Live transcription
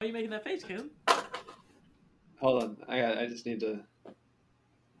making that face, Caleb? Hold on. I just need to. I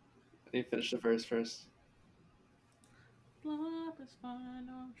need to finish the verse first. Blow up is fine,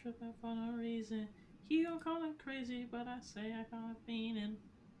 no, I'm tripping for no reason. He gon' call it crazy, but I say I call it fiendin'.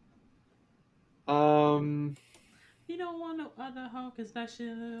 He don't want no other hoe, cause that shit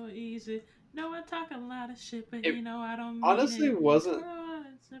a little easy. No, I talk a lot of shit, but It you know I don't mean honestly it. wasn't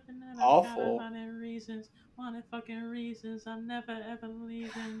awful. Wanted reasons, wanted fucking reasons. I'm never ever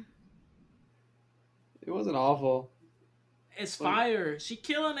leaving. It wasn't awful. It's fire. She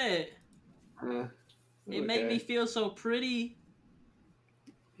killing it. It made me feel so pretty.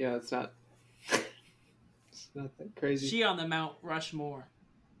 Yeah, it's not. It's not that crazy. She on the Mount Rushmore.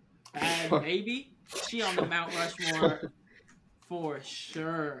 Bad baby. She on the Mount Rushmore for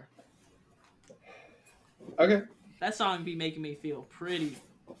sure. Okay. That song be making me feel pretty.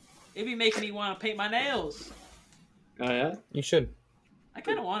 It be making me want to paint my nails. Oh yeah. You should. I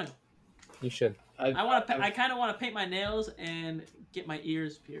kind of want to. You should. I kind of want to paint my nails and get my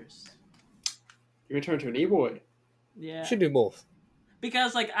ears pierced. You're gonna turn into an e-boy. Yeah. You should do both.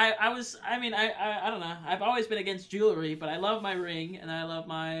 Because like I don't know. I've always been against jewelry, but I love my ring and I love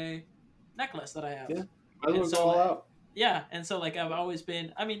my necklace that I have. Yeah. Might as well go all out. Yeah, and so like I've always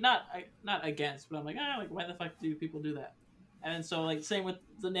been. I mean, not against, but I'm like, like why the fuck do people do that? And so like same with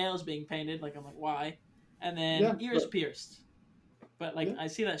the nails being painted. Like I'm like, why? And then ears pierced. But like I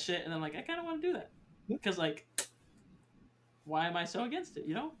see that shit, and I'm like, I kind of want to do that because like, why am I so against it?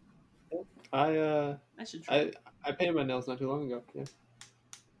 You know? I should try. I painted my nails not too long ago. Yeah.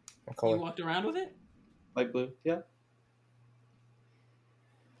 You walked around with it? Light blue. Yeah.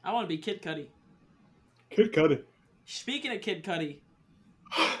 I want to be Kid Cudi. Kid Cudi. Speaking of Kid Cudi,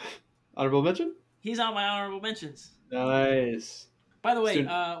 honorable mention? He's on my honorable mentions. Nice. By the way,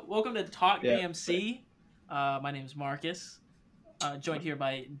 welcome to Talk DMC. My name is Marcus. Joined here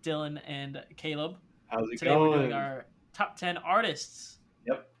by Dylan and Caleb. How's it Today going? we're doing our top 10 artists.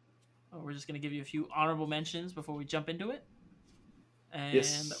 Yep. We're just going to give you a few honorable mentions before we jump into it. And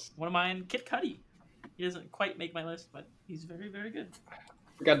one of mine, Kid Cudi. He doesn't quite make my list, but he's very, very good.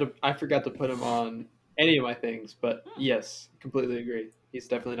 I forgot to put him on any of my things, but yes, completely agree. He's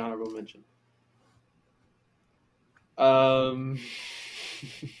definitely an honorable mention.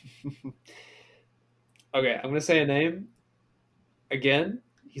 Okay, I'm gonna say a name again.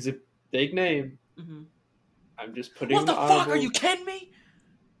 He's a big name. Mm-hmm. I'm just putting. What the fuck? Are you kidding me?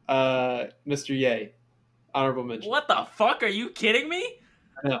 Mr. Ye, honorable mention. What the fuck? Are you kidding me?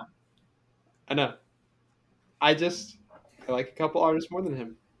 I know. I like a couple artists more than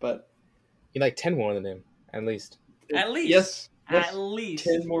him, but you like 10 more than him, at least. At least. Yes. At least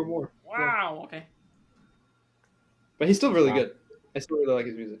 10 more. Wow. Yeah. Okay. But he's still really good. I still really like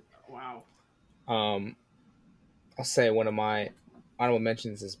his music. Wow. I'll say one of my honorable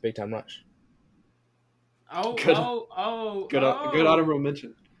mentions is Big Time Rush. Good honorable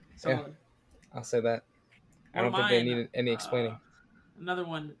mention. Solid. Yeah, I'll say that. I don't think they needed any explaining. Another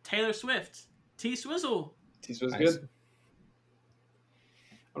one, Taylor Swift. T-Swizzle. T-Swizzle's good.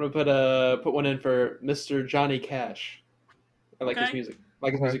 I'm gonna put one in for Mr. Johnny Cash. I like his music. I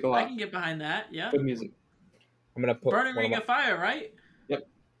like his music a lot. I can get behind that. Yeah. Good music. I'm gonna put Burning Ring of Fire, right? Yep.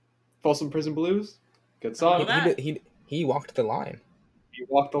 Folsom Prison Blues. Good song. He walked the line. He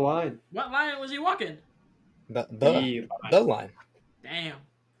walked the line. What line was he walking? The line. Damn.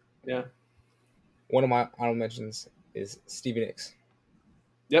 Yeah. One of my honorable mentions is Stevie Nicks.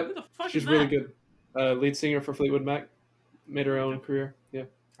 Yep. Who the fuck She's is really that? good. Lead singer for Fleetwood Mac. Made her own career. Yeah.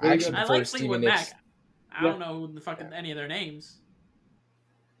 Really I like Fleetwood Mac. I don't know the fucking any of their names.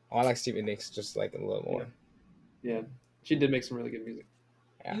 Oh, I like Stevie Nicks just like a little more. Yeah. She did make some really good music.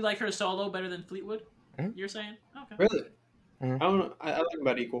 Yeah. You like her solo better than Fleetwood? Mm-hmm. You're saying? Okay. Really? Mm-hmm. I don't know. I like them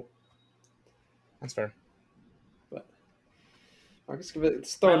about equal. That's fair. But Marcus,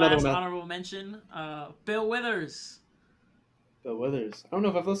 let's throw another one out. Honorable mention, Bill Withers. Bill Withers. I don't know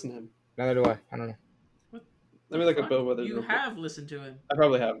if I've listened to him. Neither do I. I don't know. Let me look at Bill Withers. You have listened to him. I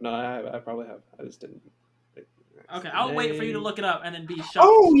probably have. No, I probably have. I just didn't. Okay, I'll wait for you to look it up and then be shocked.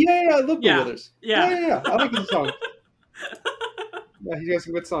 Oh, yeah, I love Bill Withers. Yeah. I like his songs. Yeah, he has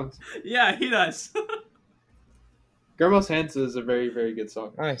some good songs. Yeah, he does. Grandma's Hands is a very, very good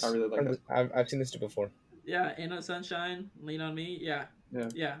song. Nice. I really like that. I've seen this before. Yeah, Ain't No Sunshine, Lean on Me. Yeah.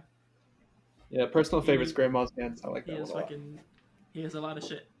 Yeah, personal favorites, Grandma's Hands. I like that one a lot. He has a lot of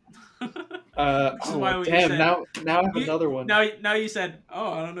shit. Damn, now I have another one. Now you said,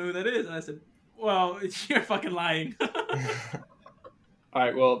 oh, I don't know who that is. And I said, well, you're fucking lying. All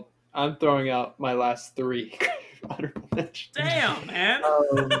right, well, I'm throwing out my last three. Damn, man.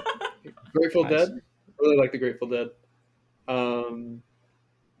 Grateful Dead. Really like the Grateful Dead.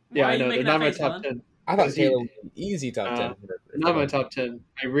 Yeah, Why are I you know they're making not that my face, top Dylan? 10. I thought Is he- Taylor would be easy top 10. Not my top 10.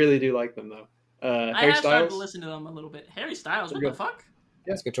 I really do like them though. I Harry have started to Styles. listen to them a little bit. Harry Styles, They're what the good. fuck?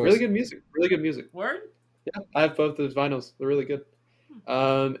 Yeah, That's a good choice. really good music. Really good music. Word? Yeah, I have both those vinyls. They're really good.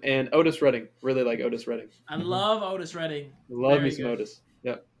 And Otis Redding. Really like Otis Redding. I Mhm. love Otis Redding. Love Very me some good. Otis.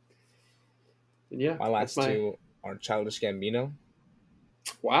 Yeah. And yeah. My last that's two are Childish Gambino.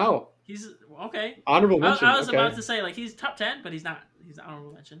 Wow. He's okay. Honorable mention. I was okay. about to say like he's top 10, but he's not. He's an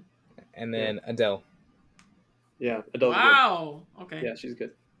honorable mention. And then Adele. Yeah, Adele's Wow. Okay. good. Yeah, she's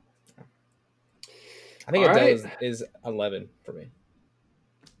good. I think All Adele right. is 11 for me.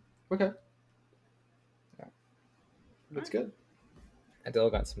 Okay. Yeah. That's good. Adele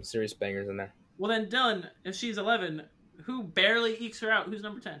got some serious bangers in there. Well then, Dylan, if she's 11, who barely ekes her out? Who's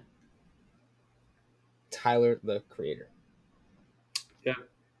number 10? Tyler, the Creator.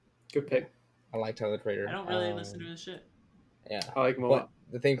 Good pick. I like Tyler, the Creator. I don't really listen to his shit. Yeah. I like him a But lot.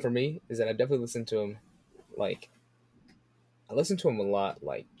 the thing for me is that I definitely listened to him, like, I listened to him a lot,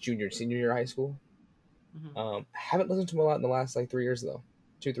 like, junior, senior year of high school. Mhm. I haven't listened to him a lot in the last, like, 3 years, though.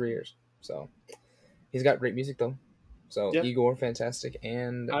 2-3 years. So, he's got great music, though. So, Yeah. Igor, fantastic,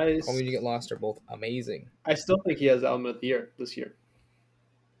 and Call Me When You Get Lost are both amazing. I still think he has album of the year this year.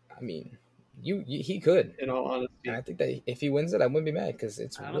 I mean, he could. In all honesty, And I think that if he wins it, I wouldn't be mad, because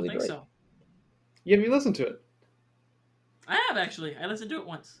it's I don't really think great. so. you haven't even listened to it. I have actually. I listened to it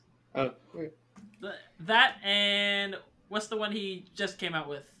once. Oh, okay. That and what's the one he just came out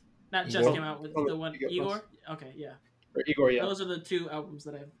with? Not just Igor? came out with Oh, the one Igor. Igor. Okay, yeah. Or Igor, yeah. Those are the two albums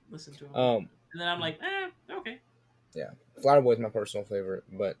that I've listened to. Um, And then I'm like, okay. Flower Boy is my personal favorite,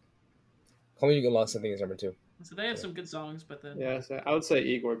 but Call Me When You Get Lost, I think, is number 2. So they have some good songs, but then Yeah, so I would say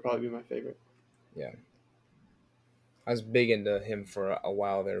Igor would probably be my favorite. I was big into him for a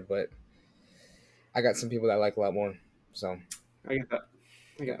while there, but I got some people that I like a lot more. So I get that.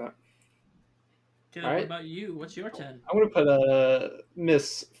 I get that. Kid, All what right. about you? What's your 10? I'm gonna put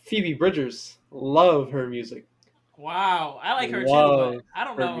Miss Phoebe Bridgers. Love her music. Wow, I like her Love too, but I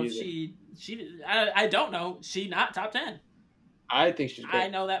don't her know music. if I don't know. She not top 10. I think she's I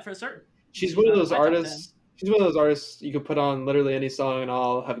great. know that for certain. She's one of not those my top artists. She's one of those artists you could put on literally any song and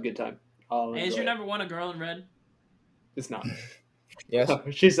I'll have a good time. I'll Hey, is enjoy your it. number one a girl in red? It's not. yes,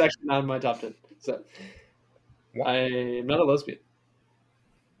 She's actually not in my top 10. So What? I'm not a lesbian.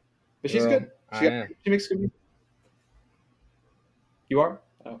 But she's Girl, good. I am. She makes good music. You are?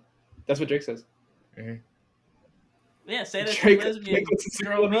 Oh. That's what Drake says. Yeah, say that to Drake- lesbian Drake listens to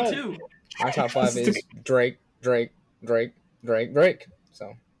girl, me Red. too. my top 5 is Drake.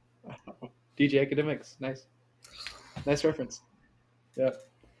 So DJ Academics. Nice. Nice reference. Yeah.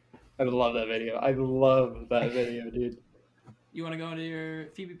 I love that video. I love that video, dude. You want to go into your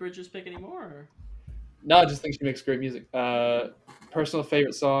Phoebe Bridgers pick anymore? Or? No, I just think she makes great music. Personal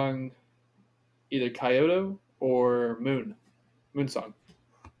favorite song, either Kyoto or Moon. Moon Song.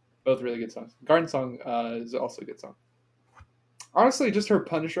 Both really good songs. Garden Song is also a good song. Honestly, just her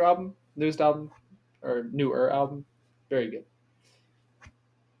Punisher album, newest album, or newer album, very good.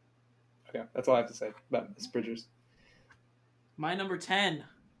 Okay, that's all I have to say about Miss Bridgers. My number 10.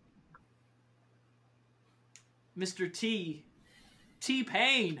 Mr.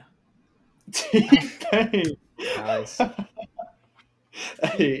 T-Pain. T-Pain. Nice.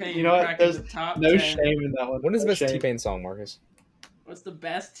 Hey, T-Pain you know what? cracking There's the top no 10. shame in that one. what is the No best shame. T-Pain song, Marcus? What's the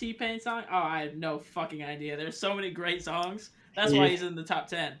best T-Pain song? Oh, I have no fucking idea. There's so many great songs. That's why Yeah. he's in the top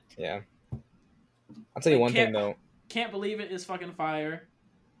 10. Yeah. I'll tell you I one thing can't- though. Can't Believe It is fucking fire.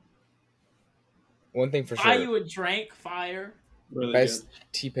 One thing for Buy sure. You a Drink, fire. Really Best good.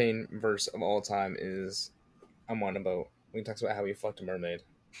 T-Pain verse of all time is "I'm on a Boat" when he talks about how he fucked a mermaid.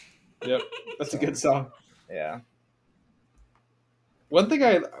 Yep, that's a good song. Yeah. One thing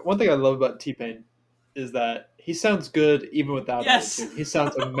I love about T-Pain is that he sounds good even without Yes. auto-tune. He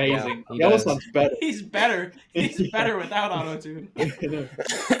sounds amazing. Yeah, he he almost does. sounds better. He's better. He's Yeah. better without auto-tune.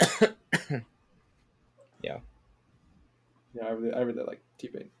 Yeah. Yeah, I really like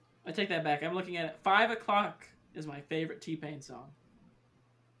T-Pain. I take that back. I'm looking at it. 5 O'Clock is my favorite T-Pain song.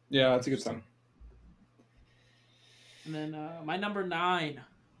 Yeah, that's a good song. And then my number 9,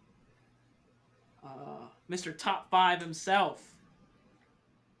 Mr. Top 5 himself.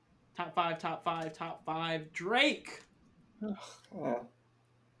 Top 5, Drake. Oh.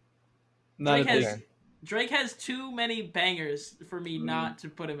 Not Drake a big, has Drake has too many bangers for me not to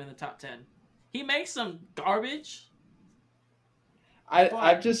put him in the top 10. He makes some garbage.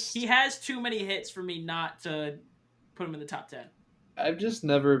 I've just He has too many hits for me not to put him in the top 10. I've just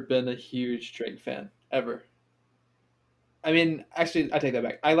never been a huge Drake fan ever. I mean, actually, I take that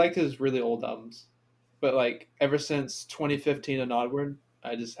back. I liked his really old albums, but like ever since 2015 and onward,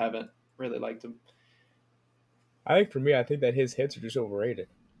 I just haven't really liked him. I think for me, I think that his hits are just overrated.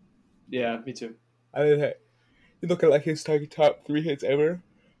 Yeah, me too. I think that you look at like his top 3 hits ever,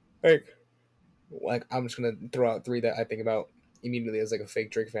 like I'm just gonna throw out 3 that I think about immediately as like a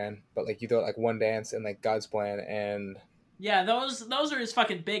fake Drake fan. But like you throw out like One Dance and like God's Plan and yeah, those are his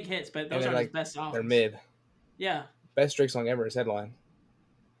fucking big hits, but those are like, his best songs. They're mid. Yeah. Best Drake song ever is Headline.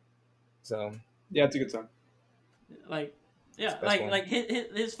 So yeah, it's a good song. Like, yeah, like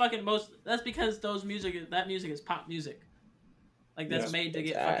his fucking most. That's because that music is pop music. Like that's made to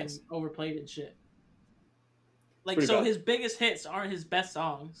get fucking overplayed and shit. Like so, his biggest hits aren't his best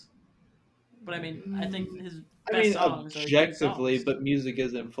songs. But I mean, I think his best songs objectively, are songs. But music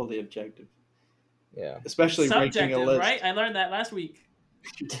isn't fully objective. Yeah, especially ranking a list. Right? I learned that last week.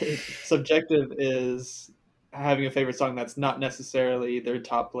 Subjective is having a favorite song that's not necessarily their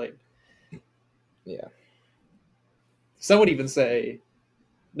top played. Yeah. Some would even say,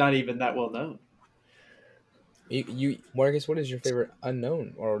 not even that well known. You Marcus, what is your favorite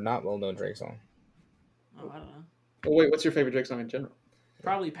unknown or not well known Drake song? Oh, I don't know. Well, wait, what's your favorite Drake song in general?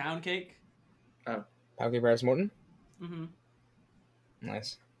 Probably Pound Cake. Oh. Pound Cake by Paris Morton? Mm-hmm.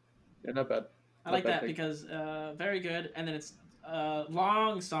 Nice. Yeah, not bad. I like that because very good, and then it's a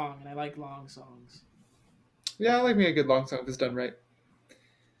long song, and I like long songs. Yeah, I like me a good long song if it's done right.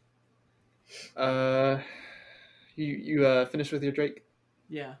 You finished with your Drake?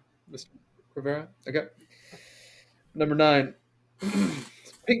 Yeah. Mr. Rivera? Okay. Number 9.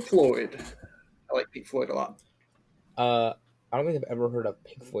 Pink Floyd. I like Pink Floyd a lot. I don't think I've ever heard a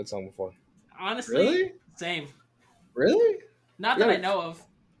Pink Floyd song before. Honestly, really? Same. Really? Not that I know of.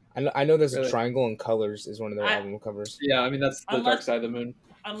 I know there's a Triangle in Colors is one of their album covers. Yeah, I mean that's the Dark Side of the Moon.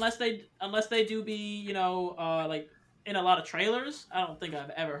 Unless they do be like in a lot of trailers, I don't think I've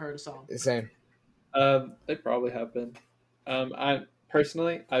ever heard a song. The same. They probably have been.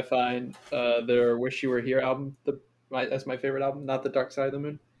 I find their "Wish You Were Here" album that's my favorite album, not the Dark Side of the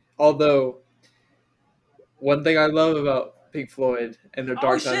Moon. Although, one thing I love about Pink Floyd and their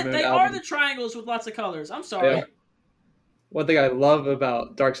Dark Side of the Moon album, they are the triangles with lots of colors. I'm sorry. Yeah. One thing I love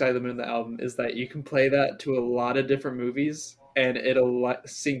about Dark Side of the Moon, the album, is that you can play that to a lot of different movies, and it'll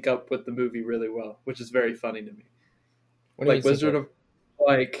sync up with the movie really well, which is very funny to me. Like Wizard of,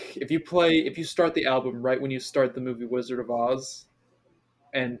 like if you start the album right when you start the movie Wizard of Oz,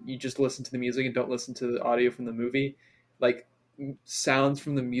 and you just listen to the music and don't listen to the audio from the movie, like sounds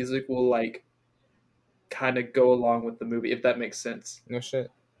from the music will like kind of go along with the movie, if that makes sense. No shit,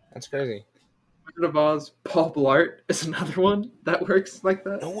 that's crazy. Wizard of Oz, Paul Blart is another one that works like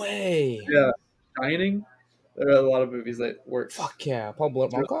that. No way. Yeah, Shining. There are a lot of movies that work. Fuck yeah, Paul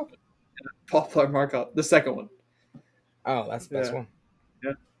Blart Mall Cop. Yeah, Paul Blart Mall Cop, the second one. Oh, that's the best one.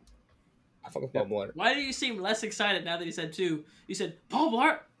 Yeah. I fuck with Paul Blart. Why do you seem less excited now that he said 2? You said Paul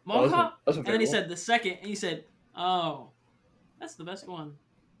Blart Mall Cop, and then he said the second, and he said, "Oh, that's the best one."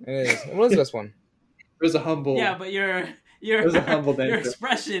 It is. What was the best one? It was a humble. Yeah, but your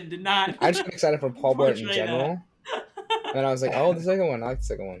expression did not. I just got excited for Paul Blart in general. And then I was like, oh, the second one. I like the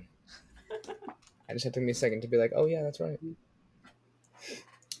second one. It took me a second to be like, oh yeah, that's right.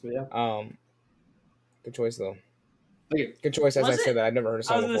 Yeah. Good choice though. Thank you. Good choice. As I said that, I've never heard a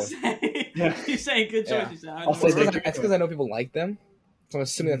song before. You're saying good choice. Yeah. That's because I know people like them, so I'm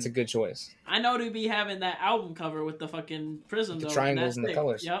assuming that's a good choice. I know to be having that album cover with the fucking prism, the triangles and the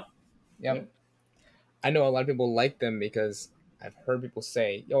colors. Yep. I know a lot of people like them because I've heard people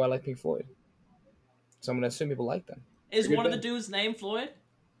say, "Yo, I like Pink Floyd," so I'm gonna assume people like them. Is one of the dudes named Floyd?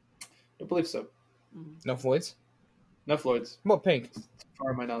 I believe so. No Floyds. No Floyds. What about Pink? As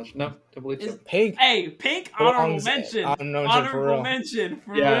far as my knowledge, no. I believe so. Pink. Hey, Pink. Honorable mention. Honorable mention.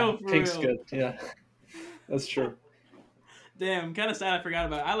 For real. Pink's good. Yeah, that's true. Damn, I'm kind of sad I forgot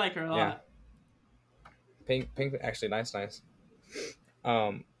about it. I like her a lot. Pink, actually, nice.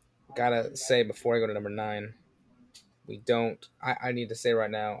 Gotta say before I go to number 9, we don't. I need to say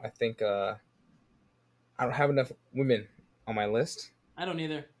right now. I think I don't have enough women on my list. I don't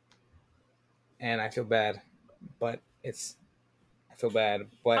either. And I feel bad, but I feel bad,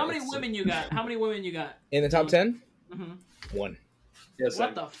 but how many women you got? In the top 10? Mm-hmm. 1. Yes.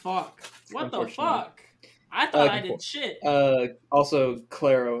 What the fuck? I thought I did shit. Also,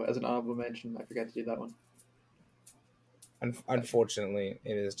 Claro as an honorable mention. I forgot to do that one. Unfortunately,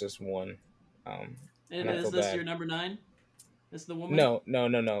 it is just 1. And is this your number 9? Is the woman? No.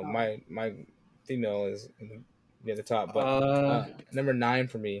 Oh. My female is near the top, but number 9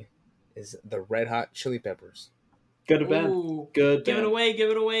 for me is the Red Hot Chili Peppers. Good band. Good. Give it away.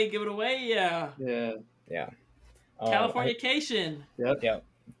 Yeah. Yeah. Californication. Yep.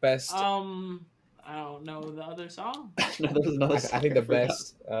 Best. I I don't know the other song. No, there's another I song think the forgot.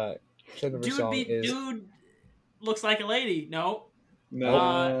 best Chili Peppers song is. Dude looks like a lady. No.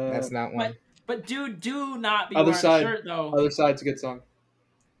 No, That's not one. But dude, do not be Other wearing Side. a shirt though. Other Side's a good song.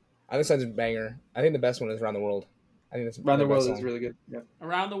 Other Side's a banger. I think the best one is Around the World. I think that's Around the best World song. is really good. Yeah.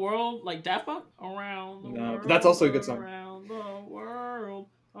 Around the world, like Daft Punk. Around the No, world. but that's also a good song. Around the world.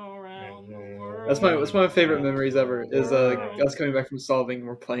 Around the world. That's one of my favorite memories ever. Is us coming back from solving and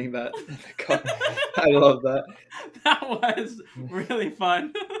we're playing that. In the car. I love that. That was really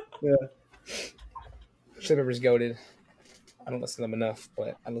fun. Yeah. Chili Peppers goated. I don't listen to them enough,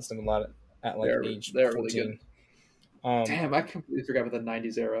 but I listen to them a lot at like age they're 14. really good. Damn, I completely forgot about the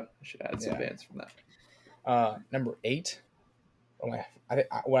 '90s era. I should add some bands from that. Number 8.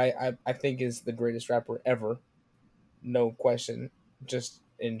 I think is the greatest rapper ever. No question. Just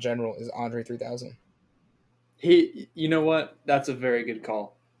in general, is Andre 3000. You know what? That's a very good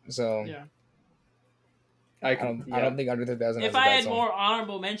call. So Yeah. I don't think Andre 3000. If I had more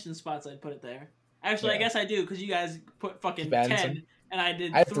honorable mention spots, I'd put it there. Actually, I guess I do because you guys put fucking 10, and I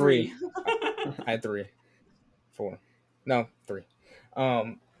did 3. I had 3, 4, no 3.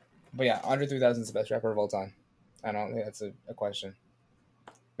 But yeah, Andre 3000 is the best rapper of all time. I don't think that's a question.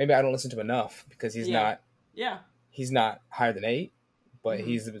 Maybe I don't listen to him enough because he's not. Yeah. He's not higher than 8, but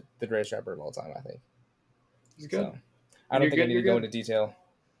he's the greatest rapper of all time. I think. He's good. So, I don't think I need to go into detail,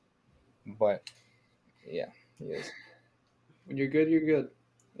 but yeah, he is. When you're good, you're good.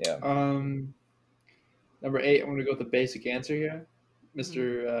 Yeah. Number 8, I'm going to go with the basic answer here.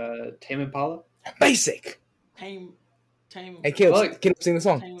 Mr. Tame Impala. Basic! Tame. Hey, Caleb, sing the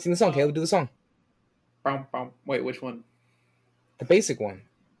song. Sing the song, Caleb. Do the song. Wait, which one? The basic one.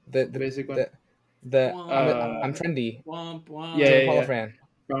 The basic one? I'm trendy. Yeah, Impala fan.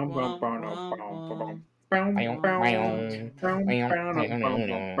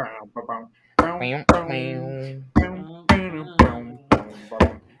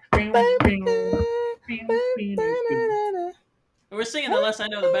 We're singing The Less I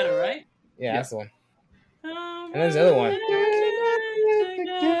Know, the Better, right? Yeah, that's the one. And there's the other one.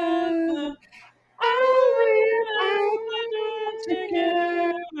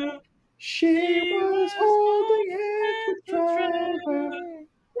 She was holding hands with driver.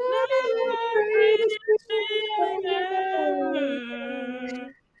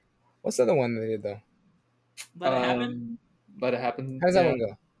 What's the other one they did though? Let It Happen. Let It Happen. How does that one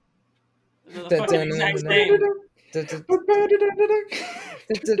go? The fucking exact same. Yeah.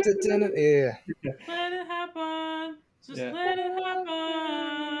 Let it happen. Just let it happen.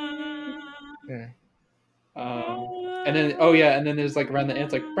 Yeah. And then there's like around the end,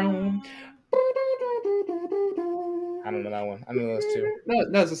 it's like. I don't know that one. I know those two.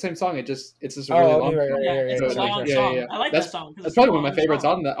 No, it's the same song. It's just a really long. It's a long song. I like that song. That's probably one of my favorites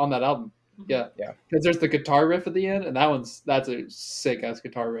on that album. Yeah, yeah. Because there's the guitar riff at the end, and that's a sick ass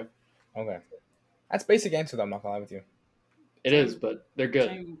guitar riff. Okay, that's basic answer though. I'm not gonna lie with you. It is, but they're good.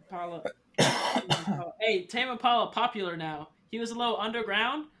 Tame Impala. Hey, Tame Impala popular now. He was a little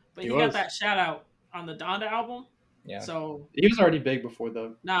underground, but he got that shout out on the Donda album. Yeah. So he was already big before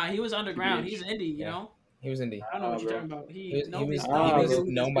though. Nah, he was underground. He's indie, you know. He was indie. I don't know what you're talking about. He was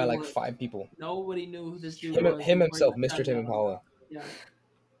known by like 5 people. Nobody knew who this dude was. Him himself, Mr. Tame Impala. Yeah.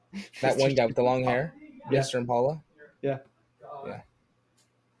 That one guy with the long hair, Mr. Impala. Yeah.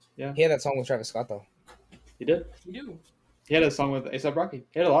 He had that song with Travis Scott though. He did. He do. He had a song with A$AP Rocky.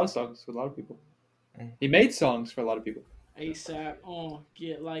 He had a lot of songs with a lot of people. He made songs for a lot of people. A$AP,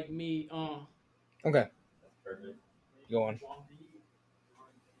 get like me, Okay. Go on.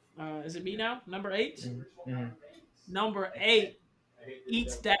 Is it me now? Number 8? Mm-hmm. Number 8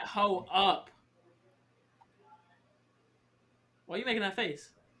 eats that hoe up. Why are you making that face?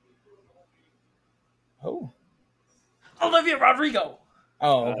 Oh. Olivia Rodrigo.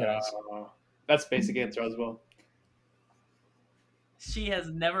 Oh, okay. That's basic answer as well. She has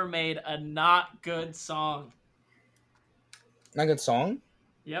never made a not good song. Not good song?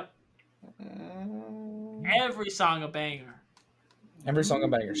 Yep. Every song a banger. Every song a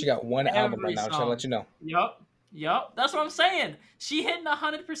banger. She got one album right now. I'll let you know. Yup. That's what I'm saying. She hitting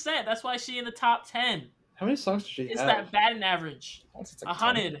 100%. That's why she in the top 10. How many songs does she have? It's that batting average. Like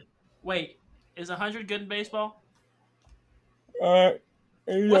 100. 10. Wait, is 100 good in baseball? What's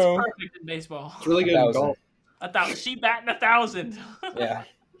perfect in baseball? It's really good in golf. 1,000. She batting 1,000. Yeah.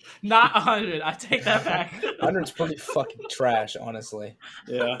 Not 100. I take that back. 100's pretty fucking trash, honestly.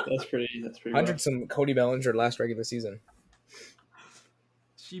 Yeah, that's pretty. 100 some Cody Bellinger last regular season.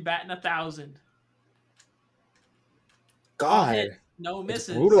 She batting 1,000. God, no misses.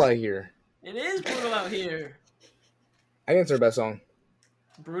 It's brutal out here. It is brutal out here. I think it's her best song.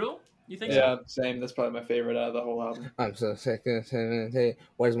 Brutal? You think Yeah, same. That's probably my favorite out of the whole album. I'm so sick of it.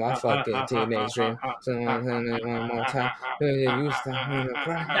 Where's my fucking teenage dream? Someone tell me one more time. You stop me to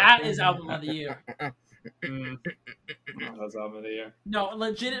cry. That is album of the year. That's album of the year. No,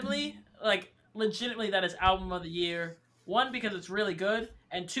 legitimately, that is album of the year. One, because it's really good,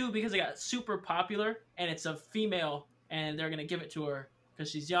 and two, because it got super popular, and it's a female, and they're gonna give it to her because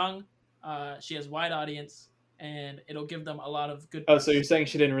she's young, she has wide audience, and it'll give them a lot of good. Oh, so you're saying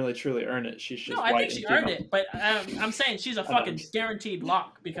she didn't really truly earn it? She's just no, I think she earned it, but I'm saying she's a fucking guaranteed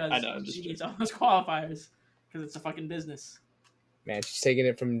lock because she needs all those qualifiers because it's a fucking business. Man, she's taking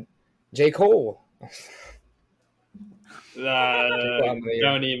it from J. Cole.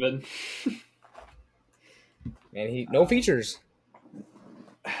 Don't even. Man, no features.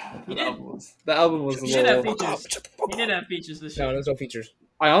 The album was a He did have little. features. He did have features this year. No, there's no features.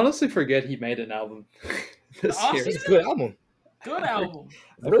 I honestly forget he made an album this year. It's a good album. Good album.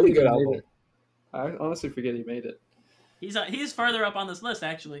 Really good album. I honestly forget he made it. He's further up on this list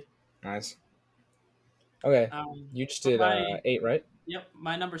actually. Nice. Okay, you just did 8, right? Yep,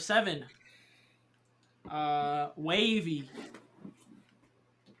 my number 7. Wavy.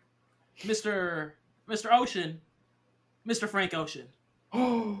 Mr. Ocean. Mr. Frank Ocean.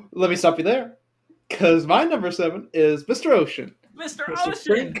 Let me stop you there. Because my number 7 is Mr. Ocean. Mr. Mr.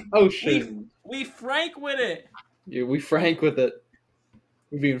 Ocean. Frank Ocean. We Frank with it. Yeah, we Frank with it.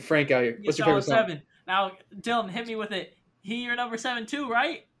 We're being Frank out here. What's your favorite song? 7. Now, Dylan, hit me with it. Your number 7 too,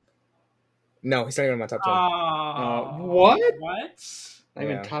 right? No, he's not even in my top 10. What? What? I'm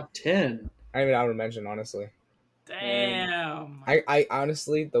in top 10. I even would mention, honestly. Damn. I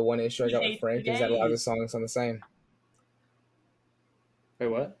honestly, the one issue I got with Frank is that a lot of the songs sound the same. Wait,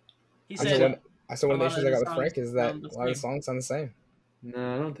 what? He said. I said one of the issues I got with Frank is that a lot of the songs sound the same.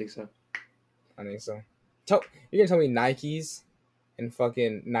 No, I don't think so. I think so. You're gonna tell me Nikes and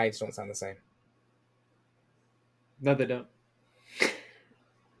fucking Nights don't sound the same? No, they don't.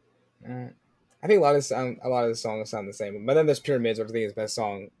 I think a lot of the songs sound the same, but then there's Pyramids, which I think is his best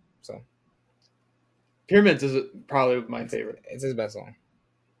song. So Pyramids is probably my favorite. It's his best song.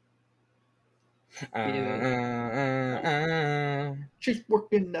 She's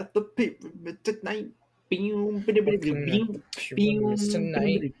working at the pyramid tonight. That's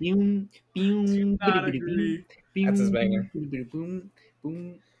his banger.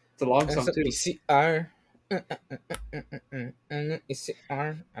 It's a long song too. ECR.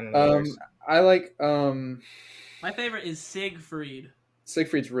 I don't know. I like My favorite is Siegfried.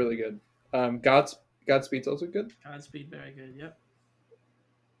 Siegfried's really good. Godspeed's also good. Godspeed, very good. Yep.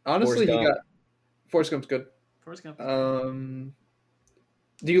 Honestly, Forrest Gump's good. Forrest Gump.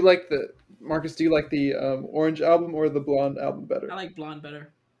 Do you like the Orange album or the Blonde album better? I like Blonde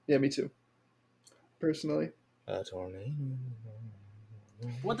better. Yeah, me too. Personally. A tornado.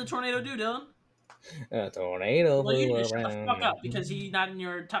 What'd the tornado do, Dylan? A tornado Well, you blew just shut the around. fuck up because he's not in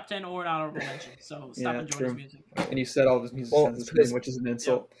your top 10 or an honorable mention. So stop enjoying his music. And you said all of his music sounds the same, which is an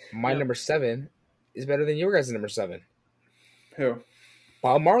insult. My number 7 is better than your guys' number 7. Who?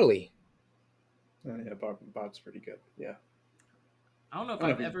 Bob Marley. Oh, yeah, Bob's pretty good. Yeah. I don't know if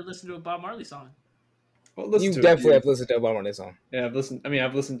I've ever listened to a Bob Marley song. Well, you definitely have listened to a Bob Marley song. Yeah, I've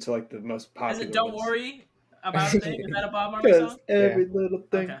listened to like the most popular. Is it "Don't Worry About a Thing"? Is that a Bob Marley song? Every little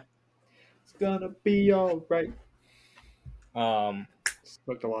thing, it's gonna be all right.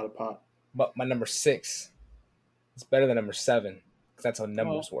 Smoked a lot of pot. But my number 6 is better than number 7 because that's how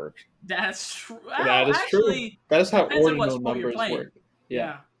numbers work. That's true. That is true. That is how ordinal numbers work.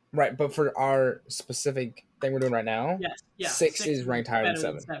 Yeah. Right, but for our specific thing we're doing right now, 6 is ranked higher than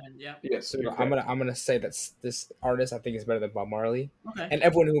 7. Yes, so I'm gonna say that this artist I think is better than Bob Marley. Okay. And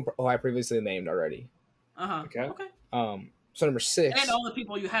everyone who I previously named already. Okay. So number 6. And all the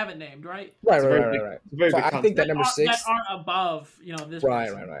people you haven't named, right? Right. So I think that number 6 that aren't above, this.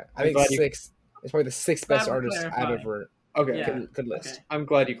 Right. I think 6 is probably the 6th best artist I've ever could list. Okay. I'm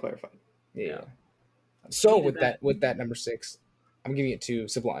glad you clarified. Yeah. So with that number 6, I'm giving it to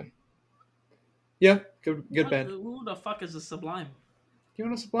Sublime. Yeah, good band. Who the fuck is the Sublime? You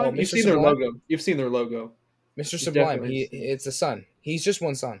know Sublime? You've seen their logo. You've seen their logo. Mr. Sublime. It's a sun. He's just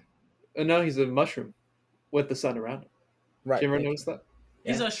one sun. No, he's a mushroom with the sun around him. Right. Did you ever notice that?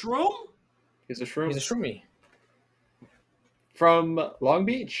 He's a shroom? He's a shroom. He's a shroomy. From Long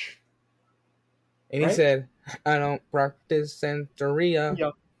Beach. And he said, I don't practice Santeria.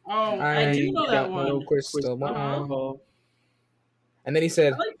 Yep. Oh, I do know that one. No crystal ball. And then he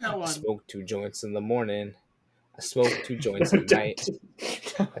said, I smoke 2 joints in the morning. I smoke 2 joints at night.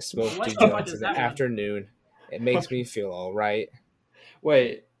 I smoke 2 joints in the afternoon. It makes me feel all right.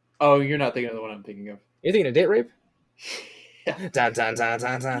 Wait. Oh, you're not thinking of the one I'm thinking of. You're thinking of Date Rape? Yeah. Dun, dun, dun,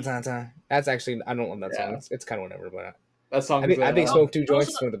 dun, dun, dun, dun. That's actually, I don't love that song. Yeah. It's kind of whatever, but That song. I think Smoke Two Joints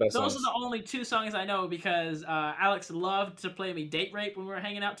is one of the best Those songs. are the only two songs I know because Alex loved to play me Date Rape when we were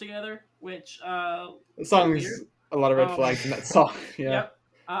hanging out together, which the song's weird. a lot of red flags in that song. Yeah.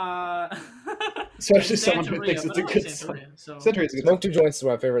 Yep. Especially someone who thinks it's a good song. So. Santeria's a good Smoke Two Joints is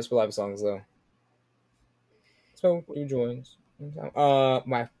one of my favorite Sublime songs, though. Smoke Two Joints.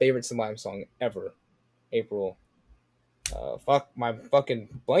 My favorite Sublime song ever. April. Fuck, my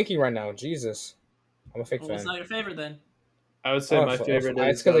fucking blanking right now. Jesus. I'm a fake fan. What's not your favorite then? I would say my favorite is...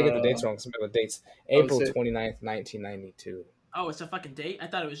 It's because I get the dates wrong. Some of the dates. April 29th, 1992. Oh, it's a fucking date? I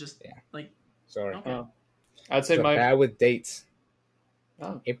thought it was just like... Sorry. Okay. I'd say my... bad with dates.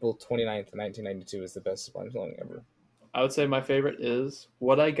 Oh. April 29th, 1992 is the best Sublime song ever. I would say my favorite is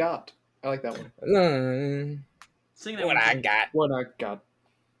What I Got. I like that one. Sing that What one. I got. What I Got.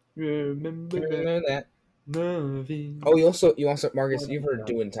 Remember that. Oh, you also Marcus, you've heard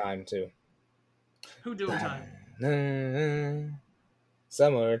Doing Time too. Who Doing Time?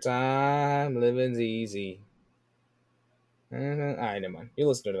 Summertime, living's easy. All right, never mind. You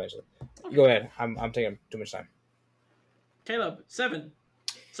listen to it eventually. Okay. Go ahead. I'm taking too much time. Caleb,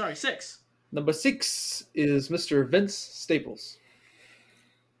 6. Number 6 is Mr. Vince Staples.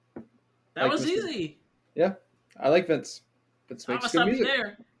 That was easy. Yeah, I like Vince. Vince makes good music.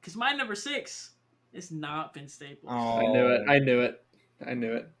 There, because my number 6 is not Vince Staples. Oh. I knew it.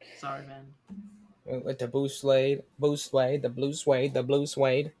 Sorry, man. With the blue suede, the blue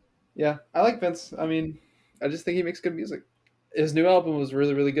suede. Yeah, I like Vince. I mean, I just think he makes good music. His new album was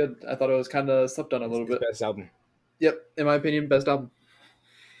really, really good. I thought it was kind of slept on a little bit. Best album. Yep, in my opinion, best album.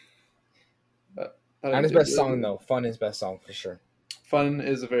 Not his best song, though. Fun is best song, for sure. Fun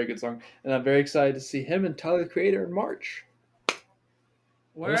is a very good song. And I'm very excited to see him and Tyler, the Creator, in March.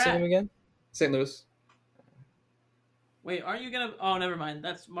 Where at? Him again? St. Louis. Wait, aren't you going to... Oh, never mind.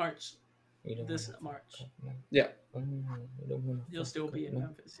 That's March. This March. Yeah. You'll still be in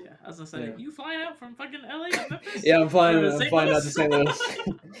Memphis, yeah. I was going to say, you flying out from fucking LA to Memphis? Yeah, I'm flying out to St. Louis.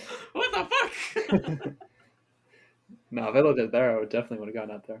 What the fuck? No, if I lived out there, I would definitely would have gone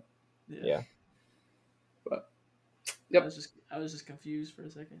out there. Yeah. But, yep. I was just confused for a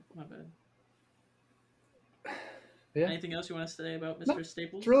second. My bad. Yeah. Anything else you want to say about Mr.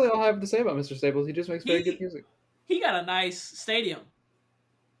 Staples? That's really all I have to say about Mr. Staples. He just makes very good music. He got a nice stadium.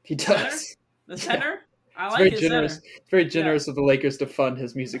 He does. The center? Yeah. I it's like very his generous. center. It's very generous of the Lakers to fund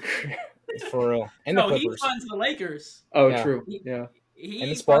his music career. For real. And no, the he funds the Lakers. Oh, yeah. True. Yeah. He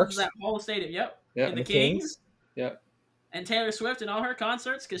and the Sparks. Funds that whole stadium. Yep. Yeah. And the Kings. Yep. And Taylor Swift and all her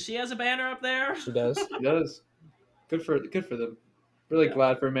concerts because she has a banner up there. She does. She does. Good for them. Really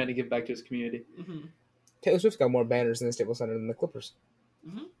glad for a man to give back to his community. Mm-hmm. Taylor Swift's got more banners in the Staples Center than the Clippers.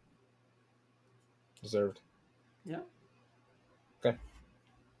 Mm-hmm. Deserved. Yeah. Okay.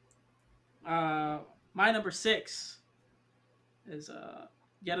 My number 6 is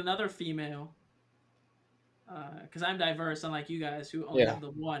yet another female. Because I'm diverse, unlike you guys who only have the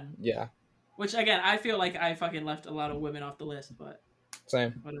one. Yeah. Which again, I feel like I fucking left a lot of women off the list, but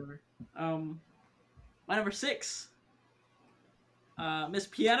same. Whatever. My number 6. Miss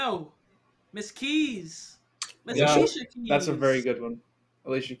Piano, Miss Keys, Miss Alicia Keys. That's a very good one.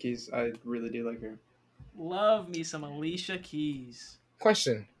 Alicia Keys, I really do like her. Love me some Alicia Keys.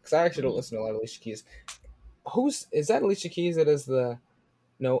 Question, because I actually don't listen to a lot of Alicia Keys. Is that Alicia Keys that is the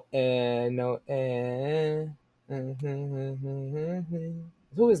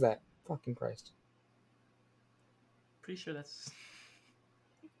Who is that? Fucking Christ. Pretty sure that's...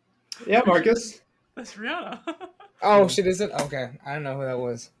 Yeah, Marcus. That's Rihanna. Oh, shit, is it? Okay, I don't know who that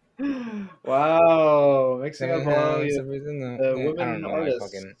was. Wow, mixing up all the women artists.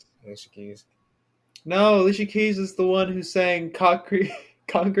 Fucking Alicia Keys. No, Alicia Keys is the one who sang Concrete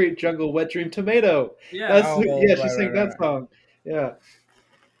Jungle Wet Dream Tomato. Yeah, she sang that song. Yeah.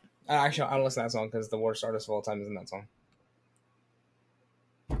 Actually, I don't listen to that song because the worst artist of all time is in that song.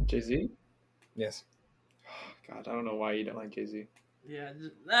 Jay-Z? Yes. God, I don't know why you don't like Jay-Z. Yeah,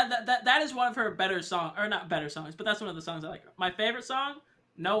 that is one of her better songs, or not better songs, but that's one of the songs I like. My favorite song,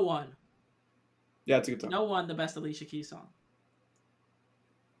 No One. Yeah, it's a good song. No One, the best Alicia Keys song.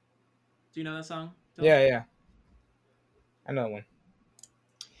 Do you know that song? Yeah. I know that one.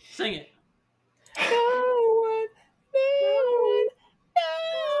 Sing it.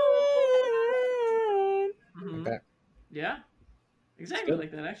 Like that. Yeah, exactly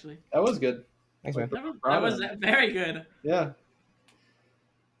like that. Actually, that was good. Thanks, man. That was very good. Yeah.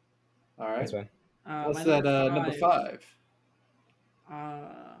 All right. Thanks, man. What's that? Number 5.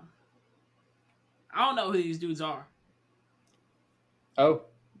 I don't know who these dudes are. Oh,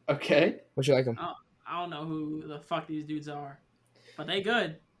 okay. What you like them? I don't know who the fuck these dudes are, but they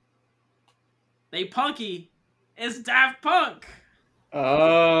good. They punky. It's Daft Punk. Oh.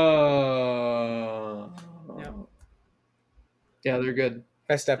 Yep. Yeah, they're good.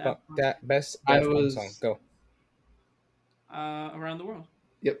 Best Daft Punk. Best Daft Punk song. Go. Around the World.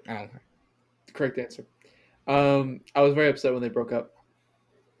 Yep. Oh. Correct answer. I was very upset when they broke up.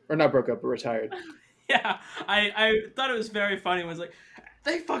 Or not broke up, but retired. Yeah, I thought it was very funny when it was like,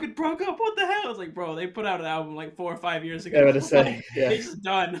 they fucking broke up, what the hell? I was like, bro, they put out an album like 4 or 5 years ago. I was to say, yeah. They're just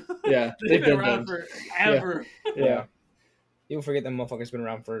done. Yeah. They've been around forever. Yeah. You'll forget that motherfucker's been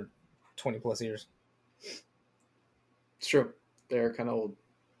around for 20 plus years. It's true. They're kind of old.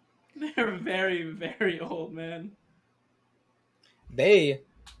 They're very, very old, man. They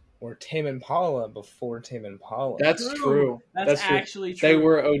were Tame Impala before Tame Impala. That's true. That's actually true. They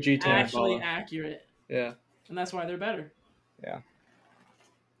were OG Tame actually Impala. accurate. Yeah. And that's why they're better. Yeah.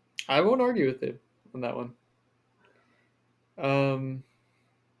 I won't argue with you on that one.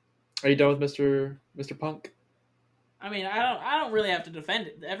 Are you done with Mr. Punk? I mean, I don't really have to defend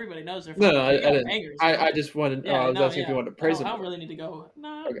it. Everybody knows they're No, I didn't. bangers. I just wanted. I was asking if you wanted to praise them. I don't really need to go. No,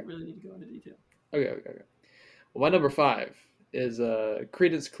 I don't really need to go into detail. Okay. Well, my number 5 is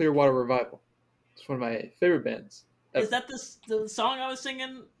Creedence Clearwater Revival. It's one of my favorite bands. Is that the song I was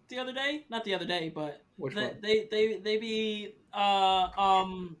singing the other day? Not the other day, but which one? They be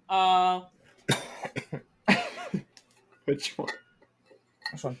Which one?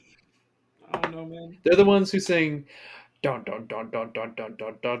 Which one? I don't know, man. They're the ones who sing. Dun dun dun dun dun dun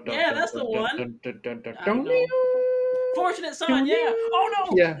dun dun. Yeah, that's the one. Dun. Fortunate Son. Yeah. Oh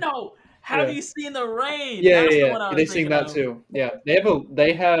no. Yeah. No. Have you seen the rain? Yeah, that's yeah. The one I was they sing that of. too. Yeah,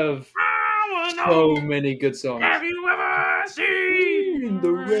 they have so many good songs. Have you ever seen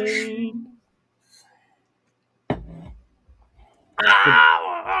the rain?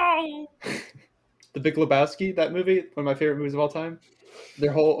 The Big Lebowski, that movie, one of my favorite movies of all time.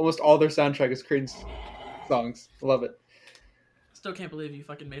 Almost all their soundtrack is Creedence songs. I love it. Still can't believe you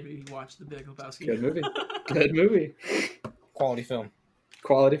fucking made me watch The Big Lebowski. Good movie. Good movie. Quality film.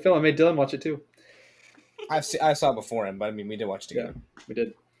 Quality film. I made Dylan watch it too. I saw it before him, but I mean, we did watch it together. Yeah, we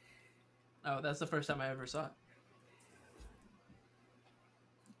did. Oh, that's the first time I ever saw it.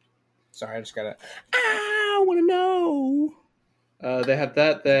 Sorry, I just gotta. I want to know. They have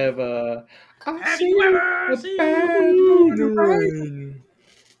that. They have. Have you ever seen the rain?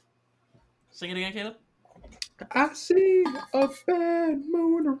 Sing it again, Caleb. I see a bad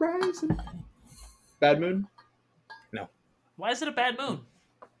moon rising. Bad moon? No. Why is it a bad moon?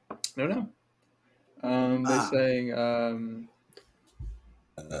 No. They sang.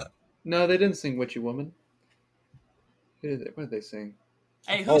 No, they didn't sing "Witchy Woman." What did they sing?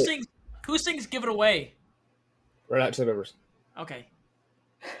 Hey, who sings? Who sings "Give It Away"? Red Hot Chili Peppers. Okay.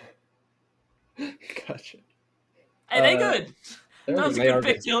 Gotcha. Hey, they good. That was a good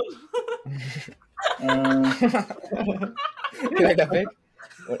pick, Caleb. You like that pick?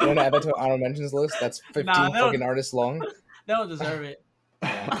 You want to add that to our honorable mentions list? That's 15 fucking artists long. They don't deserve it.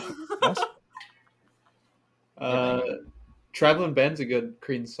 Traveling Band's a good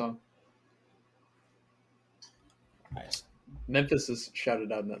Creedence song. Nice. Memphis is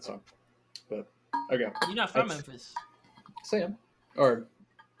shouted out in that song. But, okay. You're not from Memphis. Sam. Or,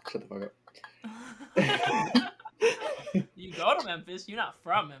 shut the fuck up. You go to Memphis. You're not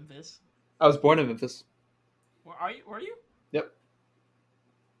from Memphis. I was born in Memphis. Where are you? Were you? Yep.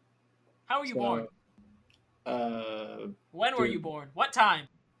 How were you born? When were you born? What time?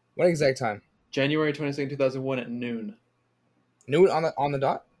 What exact time? January 22nd, 2001 at noon. Noon on the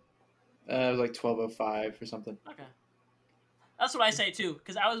dot? It was like 12:05 or something. Okay. That's what I say too,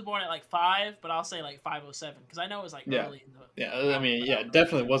 because I was born at like 5, but I'll say like 5:07, because I know it was like early in the. Yeah, I mean,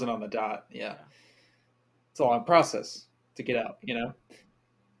 definitely wasn't on the dot. Yeah. It's a long process to get out,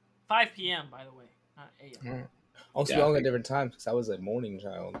 5 p.m. by the way, not a.m. Also, we all got different times because I was a morning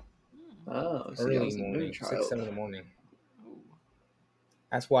child. Oh, so early morning, 6, 7 in the morning. Ooh.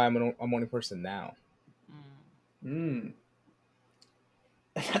 That's why I'm a morning person now.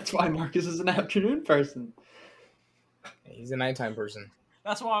 That's why Marcus is an afternoon person. He's a nighttime person.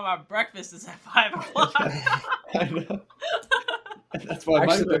 That's why my breakfast is at 5 o'clock. I know. And that's why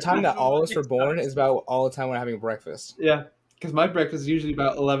actually the time that all of us were born is about all the time we're having breakfast. Yeah, because my breakfast is usually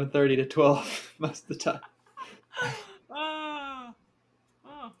about 11:30 to 12 most of the time.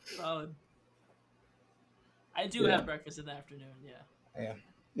 Solid. I do have breakfast in the afternoon.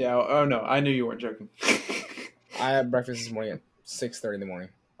 Yeah. Oh no, I knew you weren't joking. I have breakfast this morning at 6:30 in the morning.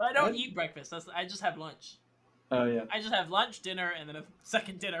 But I don't eat breakfast. I just have lunch. Oh yeah. I just have lunch, dinner, and then a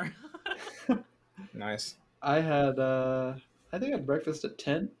second dinner. Nice. I had I think I had breakfast at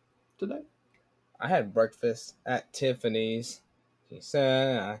 10 today. I had breakfast at Tiffany's. She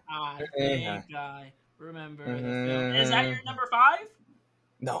said, I think I remember the film. Is that your number 5?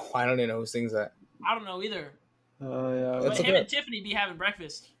 No, I don't even know who sings that. I don't know either. Oh yeah. But him and Tiffany be having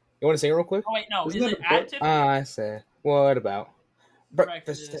breakfast. You want to sing it real quick? Oh wait, no. Isn't Is that it a at book? Tiffany? I said, what about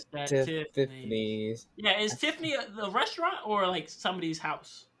breakfast Breakfast at at Tiffany's? Yeah, is Tiffany the restaurant or like somebody's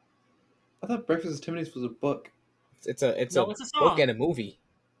house? I thought Breakfast at Tiffany's was a book. It's a song. book and a movie.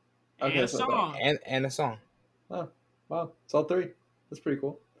 And Okay, a so song. And a song. Oh, wow. It's all 3. That's pretty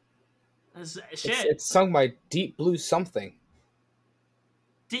cool. Shit. It's sung by Deep Blue something.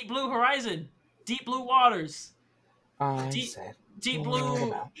 Deep Blue Horizon. Deep Blue Waters. I Deep- said, Deep what Blue.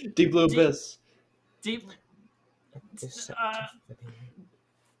 about Deep Blue Abyss. Deep. breakfast at Tiffany's?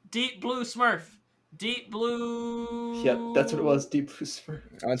 Deep Blue Smurf. Deep Blue. Yep, that's what it was. Deep Blue Smurf.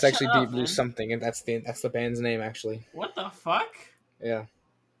 Oh, it's actually Shut up, Deep Blue man. something, and that's the band's name actually. What the fuck? Yeah,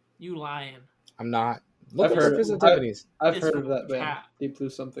 You lying. I'm not. Look I've at heard Breakfast it. at Tiffany's. I've It's heard of that band. cat. Deep Blue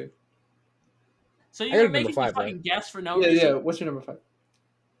something. So I you're got making number me 5, fucking right? guess for no Yeah, reason? yeah. What's your number 5?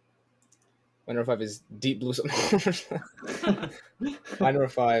 My number 5 is Deep Blue something. My number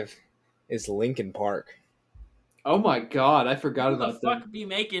 5 is Linkin Park. Oh my god, I forgot Who the about fuck that. be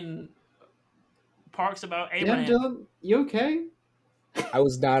making parks about Yeah, Abraham? Dylan, you okay? I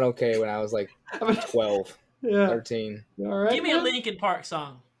was not okay when I was like 12, Yeah. 13. You all right? Give me a man? Linkin Park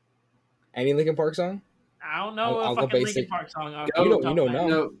song. Any Linkin Park song? I don't know I'll a go fucking Linkin basic. Park song. Go. You know now. no.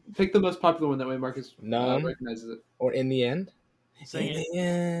 No, pick the most popular one. That way Marcus Numb. recognizes it. Or In the End? Sing In it. the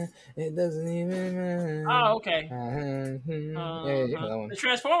end, it doesn't even matter. Oh, okay. Yeah, you know that one. The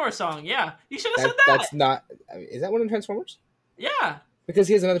Transformers song. Yeah, you should have said that. That's not. I mean, is that one of the Transformers? Yeah. Because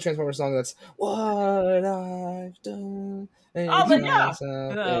he has another Transformers song that's "What I've Done." Oh, but yeah.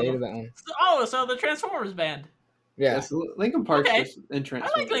 Yeah, you did that one. So the Transformers band. Yeah, Yes, Lincoln Park's Okay. just in I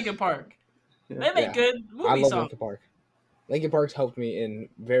Transformers. like Linkin Park. Yeah. They make Yeah. good I movie love songs. Linkin Park. Linkin Park's helped me in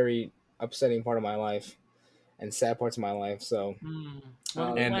very upsetting part of my life and sad parts of my life. So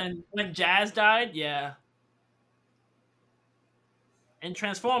When Jazz died, yeah. And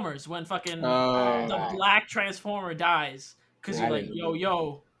Transformers, when fucking the black Transformer dies, because you're like,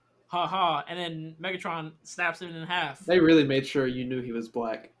 yo, ha, and then Megatron snaps him in half. They really made sure you knew he was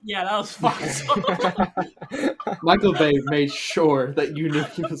black. Yeah, that was fucked. Michael Bay made sure that you knew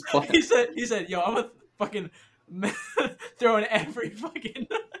he was black. he said, yo, I'm gonna fucking throw in every fucking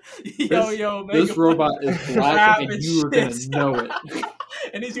yo. This robot is black, and Savage you are gonna shit. know it.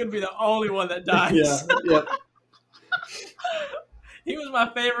 And he's gonna be the only one that dies. Yeah. He was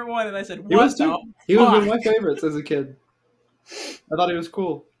my favorite one, and I said, He was "What too. the He was one of fuck?" my favorites as a kid. I thought he was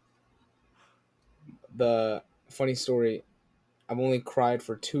cool. The funny story, I've only cried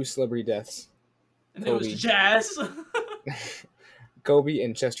for 2 celebrity deaths. And it was Kobe. Jazz. Kobe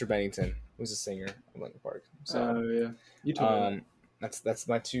and Chester Bennington, who's a singer of Linkin Park. So Yeah, you told me. that's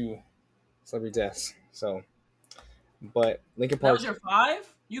my 2 celebrity deaths. So, but Linkin That Park. was your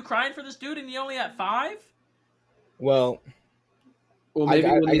 5? You crying for this dude, and you only at 5? Well, Well, maybe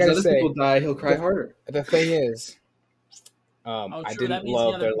I when these gotta other say, people die, he'll cry harder. the thing is, Oh, I true. That didn't means the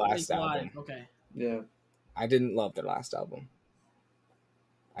love other their people last alive. album. Okay. Yeah, I didn't love their last album.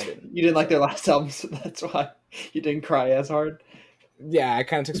 I didn't. you didn't like their last album, so that's why you didn't cry as hard. Yeah, I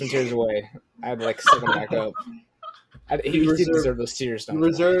kind of took some tears away. I had to like suck them back up. He You didn't deserve those tears. You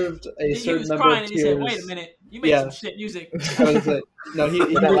reserved a He certain was number crying, of and he tears. said, "Wait a minute, you made Yeah. some shit music." I was like, no,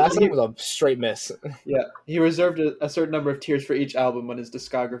 But that last album was a straight miss. Yeah, he reserved a certain number of tears for each album on his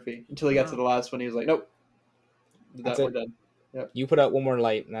discography until he got to the last one. He was like, "Nope, That's we're it. done." You put out One More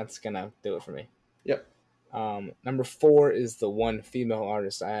Light, and that's gonna do it for me. Yep. Number 4 is the one female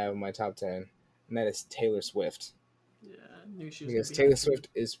artist I have in my top 10, and that is Taylor Swift. Yeah, I knew she was. Because gonna be Taylor happy. Swift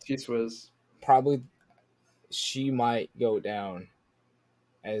is Was probably, she might go down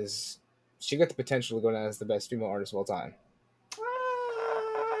as, she got the potential to go down as the best female artist of all time.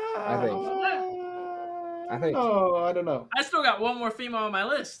 I think. Oh, I don't know. I still got one more female on my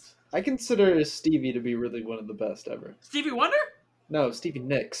list. I consider Stevie to be really one of the best ever. Stevie Wonder? No, Stevie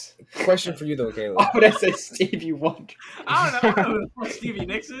Nicks. Question for you though, Caleb. Why would I say Stevie Wonder? I don't know who the fuck Stevie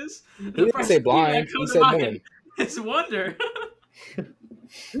Nicks is. He didn't say blind. He said woman. It's Wonder.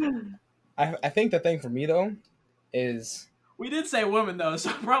 I think the thing for me though is We did say woman though, so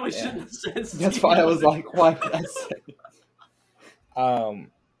I probably Yeah. shouldn't have said That's Stevie why I was Wonder. like, why would I say?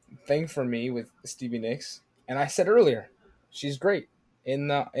 thing for me with Stevie Nicks, and I said earlier, she's great in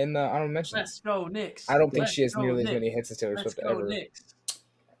the honorable mentions. Let's go Knicks. I don't think Let's she has go nearly as Knicks. many hits as Taylor Let's Swift go ever. Knicks.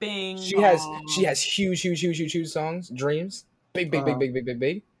 Bing. She has huge songs, Dreams, big. Uh-huh.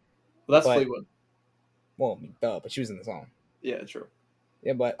 Big. Well, that's But- Fleetwood. Well, duh, but she was in the song. Yeah, true.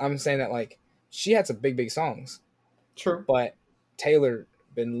 Yeah, but I'm saying that like she had some big songs. True. But Taylor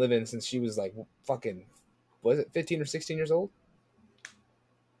been living since she was like fucking, was it 15 or 16 years old?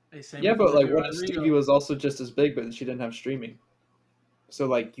 Yeah, but like, what if Stevie was also just as big, but she didn't have streaming? So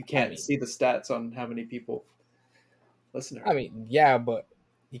like, you can't see the stats on how many people listen to her. I mean, yeah, but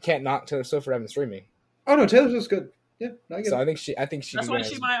you can't knock Taylor Swift for having streaming. Oh no, Taylor Swift's good. Yeah, I get so it. I think she. That's why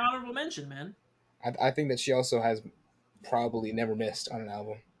she's my honorable mention, man. I think that she also has probably never missed on an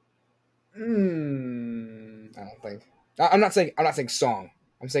album. I don't think. I'm not saying song.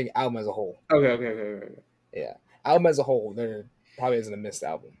 I'm saying album as a whole. Okay. Yeah, album as a whole, there probably isn't a missed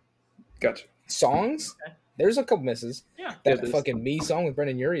album. Gotcha. Songs, okay. There's a couple misses. Yeah. That fucking Me song with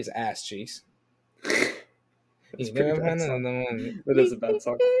Brendan Urie is ass cheeks. That's a bad song. That is a bad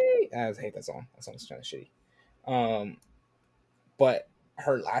song. I hate that song. That song's kind of shitty. But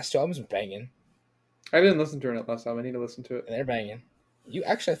her last two albums are banging. I didn't listen to her last time. I need to listen to it. And they're banging. You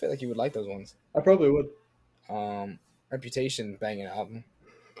actually, I feel like you would like those ones. I probably would. Reputation banging album.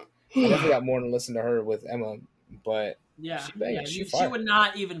 I definitely got more to listen to her with Emma, but yeah, she would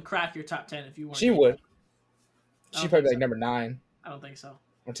not even crack your top 10 if you weren't. She would. She'd probably be like number 9. I don't think so.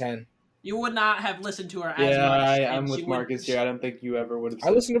 Or 10. You would not have listened to her as much. Yeah, I'm with Marcus here. I don't think you ever would have. I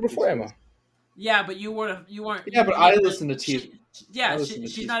listened to her before Emma. Yeah, but you weren't. Yeah, but I listened to T. Yeah,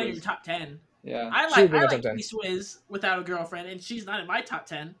 she's not in your top 10. Yeah, I like T-Swizz Without a Girlfriend, and she's not in my top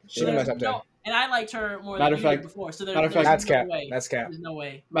 10. She's in my top 10. And I liked her more than you did before. So there's that's no cap. way. That's cap. There's no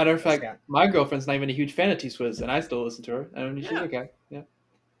way. Matter of fact, my girlfriend's not even a huge fan of T-Swizz, and I still listen to her. I mean, she's okay. Yeah.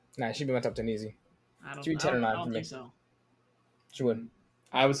 Nah, she'd be my top 10 easy. I don't think so. She wouldn't.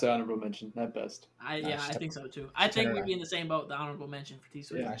 I would say honorable mention at best. I think so too. I think we'd be in the same boat. The honorable mention for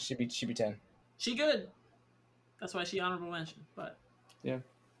T-Swizz. Yeah, she'd be 10. She good. That's why she honorable mention. But yeah,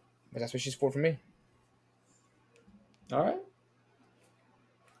 but that's what she's for me. All right.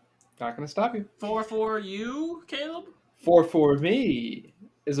 Not gonna stop you. 4 for you, Caleb. 4 for me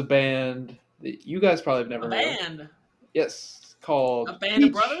is a band that you guys probably have never heard. A band. Yes, called A Band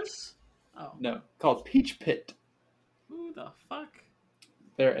of Brothers. Oh no, called Peach Pit. Who the fuck?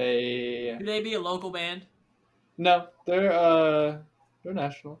 They're a. Could they be a local band? No, they're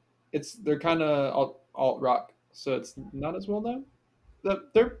national. They're kind of alt rock, so it's not as well known.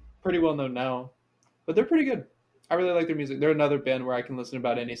 They're pretty well known now, but they're pretty good. I really like their music. They're another band where I can listen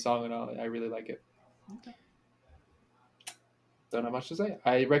about any song and I really like it. Okay. Don't have much to say.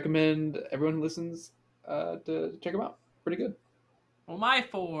 I recommend everyone who listens to check them out. Pretty good. Well, my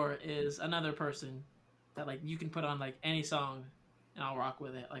 4 is another person that like you can put on like any song and I'll rock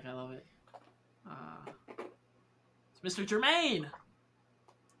with it. Like I love it. It's Mr. Jermaine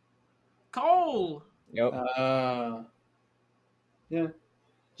Cole. Yep. Yeah.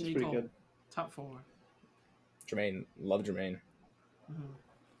 He's pretty Cole. good. Top 4. Jermaine. Love Jermaine. Mm-hmm.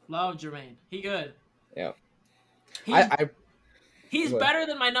 Love Jermaine. He good. Yeah. He's better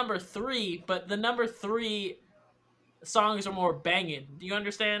than my number 3, but the number 3 songs are more banging. Do you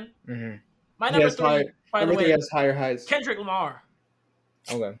understand? Mm-hmm. My number 3, by the way, has higher highs. Kendrick Lamar.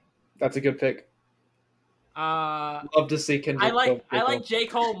 Okay. That's a good pick. Love to see Kendrick. I like J.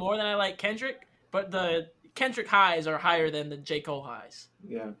 Cole more than I like Kendrick, but the Kendrick highs are higher than the J. Cole highs.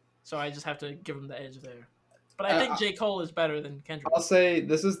 Yeah. So I just have to give him the edge there. But I think J. Cole is better than Kendrick. I'll say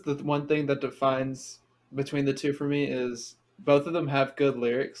this is the one thing that defines between the two for me is both of them have good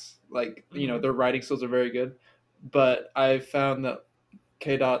lyrics. Like, their writing skills are very good. But I've found that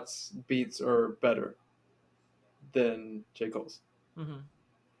K-Dot's beats are better than J. Cole's. Mm-hmm.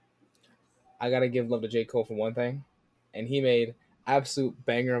 I gotta give love to J. Cole for one thing. And he made absolute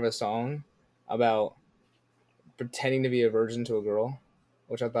banger of a song about pretending to be a virgin to a girl,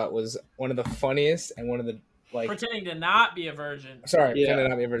 which I thought was one of the funniest and one of the pretending to not be a virgin. Sorry, pretending to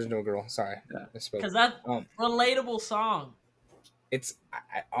not be a virgin to a girl. Sorry, because that's relatable song. It's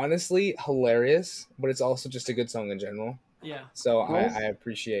honestly hilarious, but it's also just a good song in general. Yeah. So I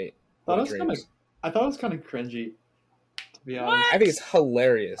appreciate. I thought it was kind of cringy. To be honest, I think it's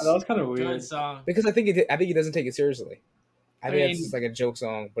hilarious. That was kind of weird. Good song. Because I think he doesn't take it seriously. I think it's just like a joke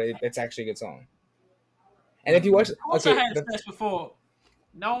song, but it's actually a good song. And if you watch, I had this before.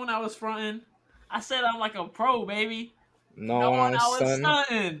 Knowing I was fronting, I said I'm like a pro, baby. No, I was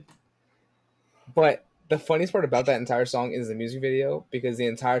stunting. But the funniest part about that entire song is the music video, because the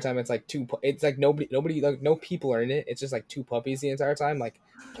entire time it's like nobody, like no people are in it. It's just like 2 puppies the entire time, like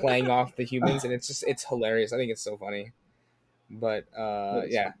playing off the humans, and it's hilarious. I think it's so funny. But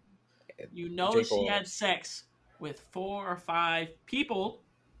yeah, she had sex with 4 or 5 people,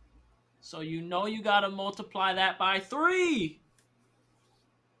 so you gotta multiply that by 3.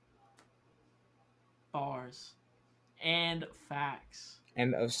 Bars and facts.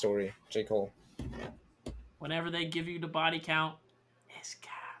 End of story. J. Cole. Whenever they give you the body count, it's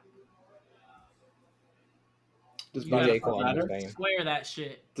cap. Does You body gotta J. Cole count is matter? banging. swear that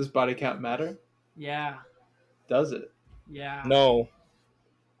shit. Does body count matter? Yeah. Does it? Yeah. No,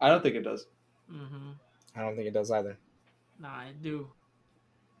 I don't think it does. Mm-hmm. I don't think it does either. Nah, I do.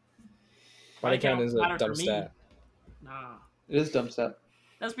 Body count is a matter dumb for me. stat. Nah. It is dumb stat.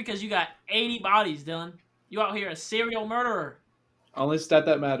 That's because you got 80 bodies, Dylan. You out here a serial murderer. Only stat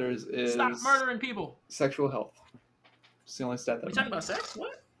that matters is Stop murdering people. sexual health. It's the only stat that We matters. talking about sex?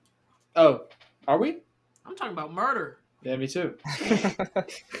 What? Oh, are we? I'm talking about murder. Yeah, me too. The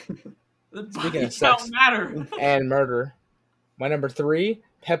Speaking body of count sex. matter. And murder. My number 3,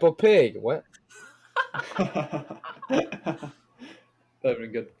 Peppa Pig. What? That would have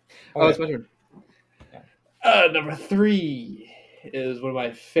been good. Okay. Oh, it's my turn. Number 3 is one of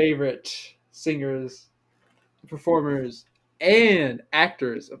my favorite singers, performers, and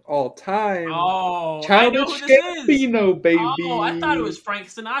actors of all time. Oh, Childish I know who this is. Gambino, baby. Oh, I thought it was Frank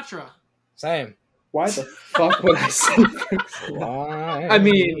Sinatra. Same. Why the fuck would I say Frank Sinatra? Why I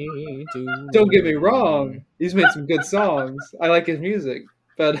mean, don't get me wrong. He's made some good songs. I like his music,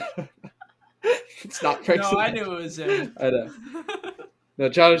 but it's not Frank Sinatra. No, I knew it was him. I know. No,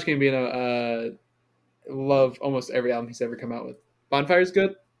 Childish Gambino, love almost every album he's ever come out with. Bonfire's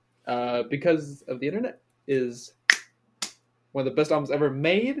good, because of the internet, is one of the best albums ever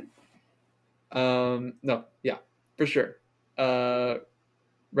made. No, yeah, for sure.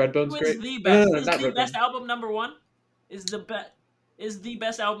 Redbone's Who great. is the best? No, Is not the Redbone. best album number 1? Is the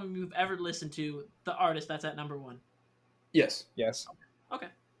best album you've ever listened to the artist that's at number 1? Yes. Yes. Okay.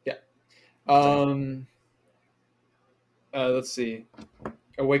 Let's see.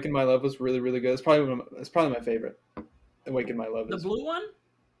 Awaken My Love was really, really good. It's probably my favorite. Awaken My Love The is blue one?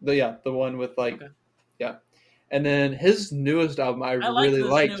 the one with like, Okay. yeah. And then his newest album I like really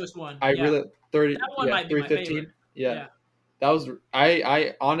this liked. newest one. I Yeah. really 30 That one might be my 315. favorite. Yeah. Yeah. That was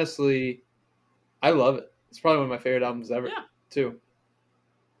I honestly I love it. It's probably one of my favorite albums ever. Yeah. Too.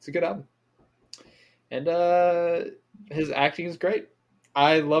 It's a good album. And his acting is great.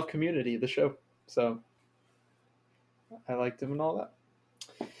 I love Community, the show. So I liked him and all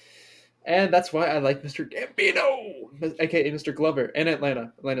that. And that's why I like Mr. Gambino, aka Mr. Glover, and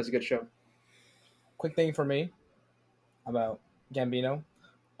Atlanta. Atlanta's a good show. Quick thing for me about Gambino.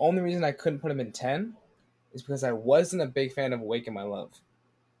 Only reason I couldn't put him in 10 is because I wasn't a big fan of Awaken My Love.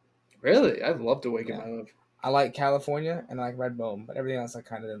 Really? I loved Awaken Yeah. My Love. I like California and I like Redbone, but everything else I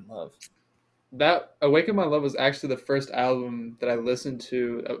kind of didn't love. That Awaken My Love was actually the first album that I listened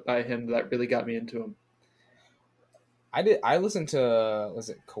to by him that really got me into him. I listened to, was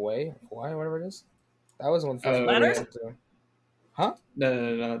it Kauai or whatever it is? That was one first Leonard? I listened to. Huh?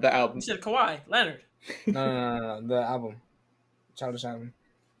 No. The album. You said Kawhi Leonard. No. The album. Childish album.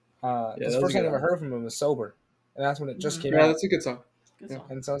 Yeah, Because that the was first a I good ever album. heard from him was Sober. And that's when it just came Yeah, out. that's a good song. Good Yeah. song.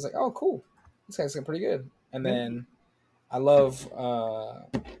 And so I was like, oh, cool. This guy's pretty good. And Yeah. then I love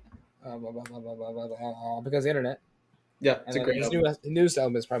because of the internet. Yeah, And it's a then great his album. newest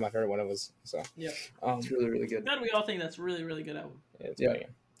album is probably my favorite one of his. So Yeah. It's really, really good. Glad we all think that's a really, really good album. yeah, it's Yeah.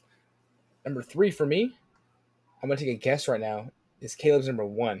 banging. Number 3 for me, I'm gonna take a guess right now. Is Caleb's number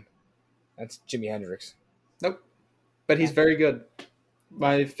 1? That's Jimi Hendrix. Nope. But he's very good.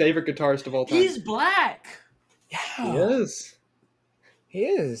 My favorite guitarist of all time. He's black. Yeah, He is. he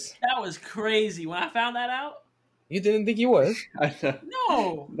is. That was crazy. When I found that out, You didn't think he was? I know.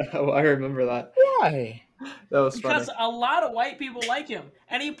 no. No, I remember that. Why? That was funny. Because a lot of white people like him.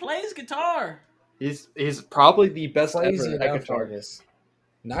 And he plays guitar. He's probably the best Crazy ever at enough, guitar. Marcus.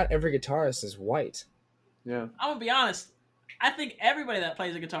 Not every guitarist is white. Yeah. I'm going to be honest. I think everybody that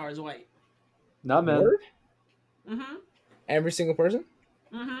plays a guitar is white. Not man. Word? Mm-hmm. Every single person?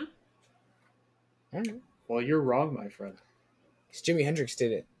 Mm-hmm. All right. Well, you're wrong, my friend. 'Cause Jimi Hendrix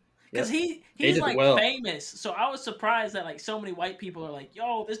did it. Because He he's did like well. famous. So I was surprised that like so many white people are like,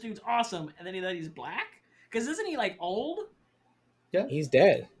 yo, this dude's awesome. And then he's black. Because isn't he like old? He's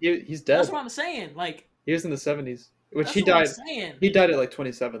dead. He's dead. That's what I'm saying. Like, He was in the 70s, which that's he what died. I'm saying. He died at like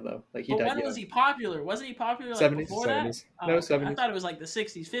 27 though. Like he But died when young. was he popular? Wasn't he popular like 70s, before 70s. that? No, okay. 70s. I thought it was like the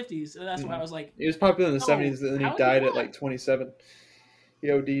 60s, 50s. So that's why I was like, He was popular in the No, 70s, and then how he is he died at black? like 27.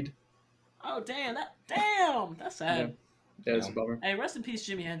 He OD'd. oh damn, that's sad. Yeah, it's a Yeah. bummer. Hey, rest in peace,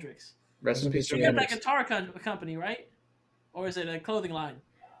 Jimi Hendrix. Rest in peace, Jimi He Jimi got that Hendrix. guitar company, right? Or is it a clothing line?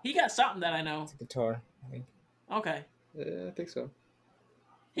 He got something that I know. It's a guitar. I think. Okay, Yeah, I think so.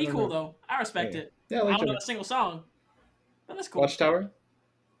 he I don't cool know. though. I respect Yeah. it. Yeah, I I like don't know Jimmy. a single song, but that's cool. Watchtower.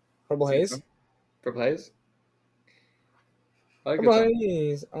 Purple Haze. Purple Haze. I like Purple it.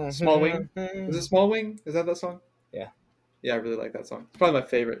 Haze. Small Wing? Is it Small Wing? Is that song? Yeah. Yeah, I really like that song. It's probably my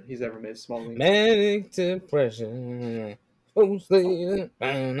favorite he's ever made. Small Wings. Manic depression. That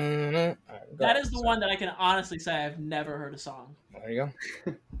That is the one that I can honestly say I've never heard a song. There you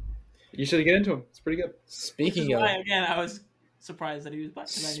go. You should get into him. It's pretty good. Which is Speaking of, why, again, I was surprised that he was black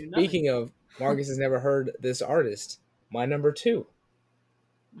because I knew nothing. speaking of, Marcus has never heard this artist. My number 2,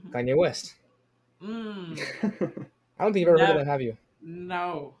 Kanye West. Mm, I don't think you've ever heard of that, have you?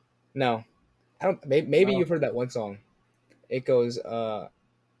 no. No. I don't. Maybe Oh. you've heard that one song. It goes,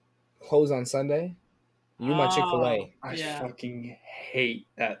 "Close on Sunday." You my Chick-fil-A. I Yeah. fucking hate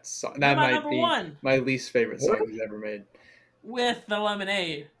that song. You're That my might number be one. my least favorite What? song he's ever made. With the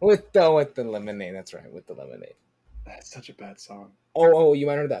lemonade. With the lemonade. That's right. With the lemonade. That's such a bad song. Oh, you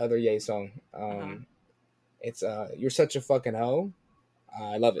might have heard that other Ye song. Uh-huh. It's "You're Such a Fucking Hoe."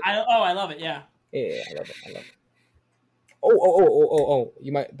 I love it. I love it, yeah. Yeah, I love it. I love it. Oh!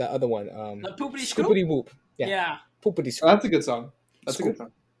 You might the other one. The Poopity Scoop? Scoopity Whoop. Yeah. Yeah. Poopity Oh, Scoop. that's a good song. That's a Scoop. good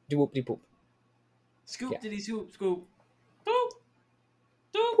song. Do whoopity poop. Scoop Yeah. diddy scoop scoop. Boop.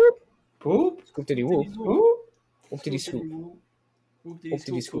 Doop. Poop. Poop. Scoopity whoop. Poop. Whoopity scoop. Whoopity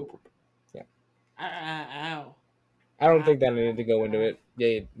Whoopity scoop. scoop. Yeah. Ow. I don't think that I need to go into it.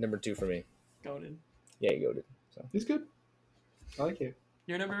 Yay, number 2 for me. Goated. Yeah, you go to. So He's good. I like you.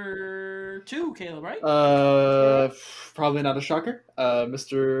 You're number 2, Caleb, right? Probably not a shocker.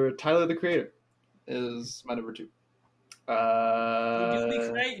 Mr. Tyler the Creator is my number 2. You be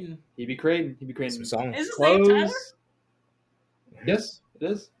creating. He be creating. some song. Is his name Tyler? Yes,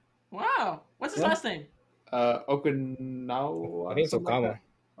 it is. Wow. What's his Yeah. last name? Okinawa. I think it's something Okama. like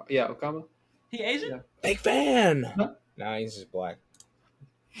that. Yeah, Okama. He Asian? Yeah. Big fan. Huh? Nah, he's just black.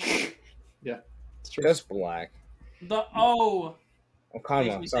 Yeah, it's true. Just black. The O makes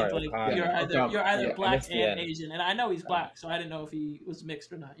Okama. me Sorry, think like Okama. you're either Okama. you're either Yeah, I black missed the and N. Asian, and I know he's black, so I didn't know if he was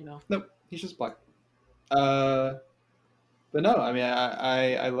mixed or not. You know. Nope, he's just black. But no, I mean,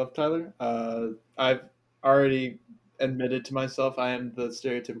 I love Tyler. I've already admitted to myself I am the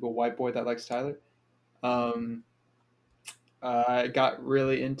stereotypical white boy that likes Tyler. I got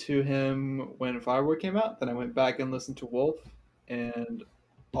really into him when Fireboy came out. Then I went back and listened to Wolf and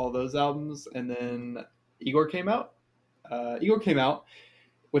all those albums. And then Igor came out.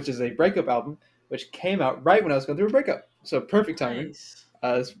 Which is a breakup album, which came out right when I was going through a breakup. So perfect timing. Nice.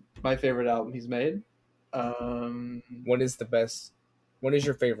 It's my favorite album he's made. What is the best? What is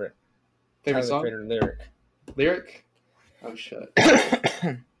your favorite? Favorite Tyler song? Creator lyric. Lyric? Oh, shit.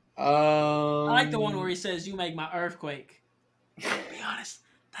 I like the one where he says, "You make my earthquake." To be honest,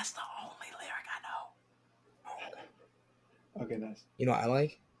 that's the only lyric I know. Okay, nice. You know what I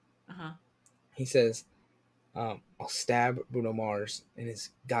like? Uh-huh. He says, "I'll stab Bruno Mars in his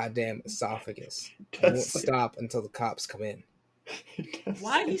goddamn esophagus. I won't stop until the cops come in."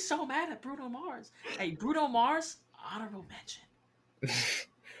 Why he's so mad at Bruno Mars? Hey, Bruno Mars, honorable mention.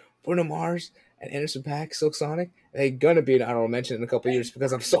 Bruno Mars and Anderson .Paak, Silk Sonic, they gonna be an honorable mention in a couple years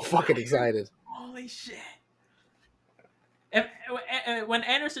because I'm so fucking excited. Holy shit. When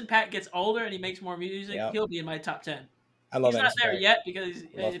Anderson .Paak gets older and he makes more music, Yep. he'll be in my top 10. I love He's not Anderson there .Paak. yet because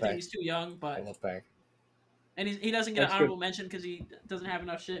I love think Paak. he's too young, I but love Paak. and he doesn't get That's an honorable mention because he doesn't have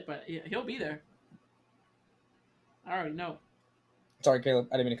enough shit, but he'll be there. I already know. Sorry, Caleb.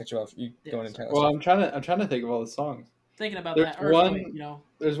 I didn't mean to cut you off. You Yeah, going into Well, I'm trying to think of all the songs. Thinking about There's that earthquake, one- you know.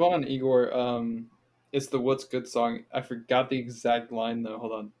 There's one on Igor. It's the "What's Good" song. I forgot the exact line though.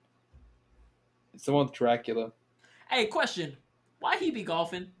 Hold on. It's the one with Dracula. Hey, question. Why he be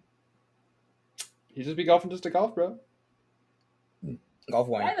golfing? He just be golfing just to golf, bro. golf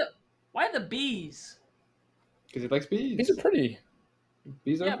wine. Why the bees? Because he likes bees. These are pretty.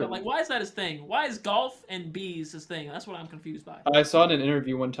 Bees are Yeah, but pretty. like, why is that his thing? Why is golf and bees his thing? That's what I'm confused by. I saw in an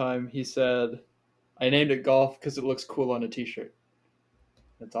interview one time. He said, "I named it golf because it looks cool on a T-shirt."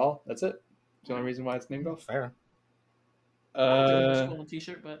 That's all. That's it. It's the only reason why it's named golf. Fair. School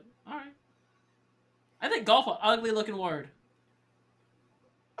T-shirt, but all right. I think golf an ugly looking word.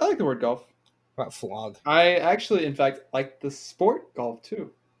 I like the word golf. About flog. I actually, in fact, like the sport golf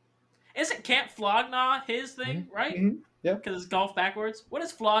too. Isn't Camp Flognaw his thing, right? Mhm. Yeah. Because it's golf backwards. What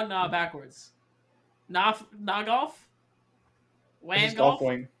is Flognaw backwards? Nah golf? It's Wang just golf?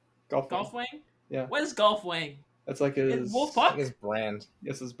 wing. Golf Golf wing. wing? Yeah. What is golf wing? That's like his Wolf I Puck? think his brand.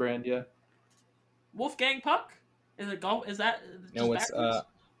 Yes, his brand. Yeah. Wolfgang Puck? Is it golf? Is that No, just it's backwards?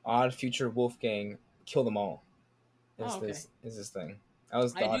 Odd Future Wolfgang. Kill them all. Is Oh, okay. this thing? That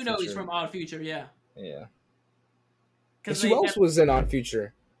was the I Odd do know he's Future. from Odd Future, yeah. Yeah. Because Guess who else was in Odd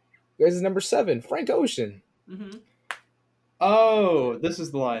Future? Guys, is number 7, Frank Ocean. Mm-hmm. Oh, this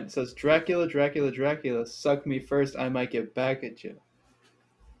is the line. It says, "Dracula, Dracula, Dracula, suck me first, I might get back at you."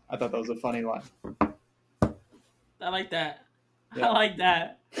 I thought that was a funny line. I like that. Yeah. I like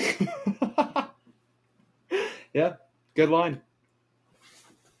that. Yeah, good line.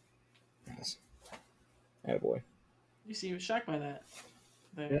 Yes. Oh boy. You seem shocked by that.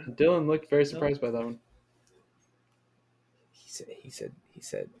 Yeah, Dylan looked very surprised by that one. He said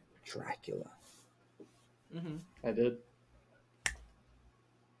Dracula. Mm-hmm. I did.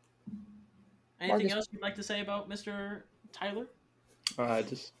 Anything else you'd like to say about Mr. Tyler?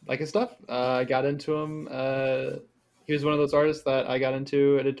 Just like his stuff. I got into him. He was one of those artists that I got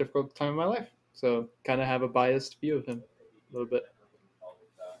into at a difficult time in my life. So kind of have a biased view of him a little bit.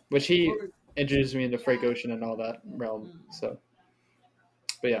 Which he introduced me into Frank Ocean and all that realm. So,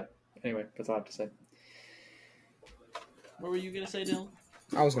 but yeah. Anyway, that's all I have to say. What were you gonna say, Dylan?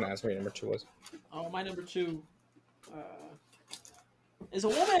 I was gonna ask what your number 2 was. Oh, my number 2 is a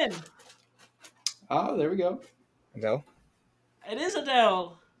woman. Oh, there we go. Adele? It is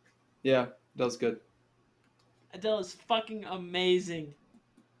Adele. Yeah, that was good. Adele is fucking amazing.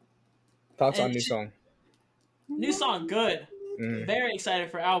 Thoughts on new song? New song, good. Mm. Very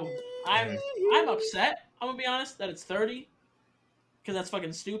excited for album. I'm upset. I'm gonna be honest that it's 30, because that's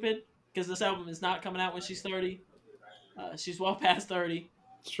fucking stupid. Because this album is not coming out when she's 30. She's well past 30.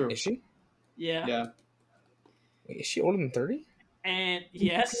 It's true. Is she? Yeah. Yeah. Wait, is she older than 30? And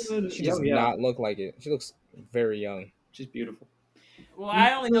yes. She does not look like it. She looks very young. She's beautiful. Well,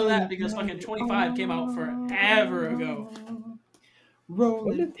 I only know that because fucking 25 came out forever ago.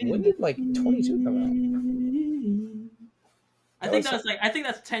 When did like 22 come out? I think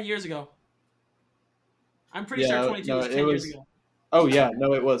that's 10 years ago. I'm pretty sure 22 was 10 years ago. Oh yeah,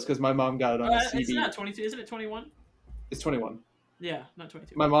 no, it was because my mom got it on a CD. It's not 22, isn't it? 21? It's 21. Yeah, not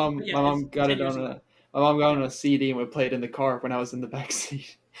 22. My mom got it 10 years on ago. my mom got it on a CD and would play it in the car when I was in the back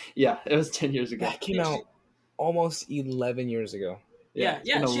seat. Yeah, it was 10 years ago. That came out almost 11 years ago. Yeah.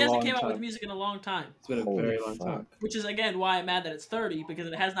 She hasn't came out with music in a long time. It's been a very long time. Which is again why I'm mad that it's 30 because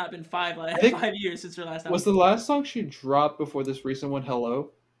it has not been 5 years since her last album. Was the last song she dropped before this recent one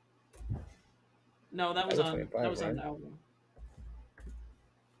Hello? No, that was on the album.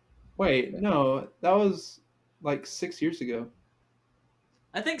 Wait, no, that was like 6 years ago.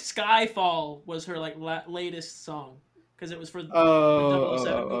 I think Skyfall was her like latest song because it was for the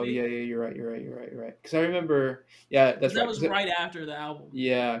 007 movie. Yeah, you're right. Because I remember, that was right after the album.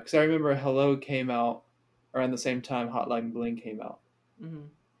 Yeah, because I remember Hello came out around the same time Hotline Bling came out, and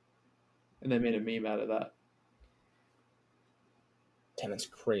they made a meme out of that. Damn, that's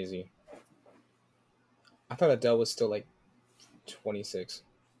crazy. I thought Adele was still like 26.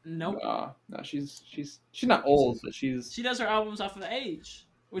 Nope. No, she's not old, but she does her albums off of age,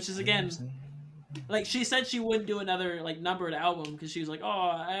 which is again, like she said she wouldn't do another like numbered album because she was like,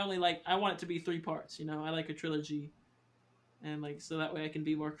 I want it to be 3 parts, I like a trilogy, and like so that way I can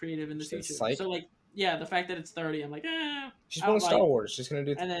be more creative in the future. So like, the fact that it's 30, I'm like, she's going to Star Wars. She's gonna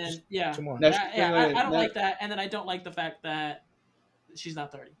do, and then 2 more. I don't like that, and then I don't like the fact that she's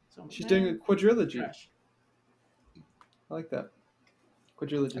not 30. So she's doing a quadrilogy. Trash. I like that.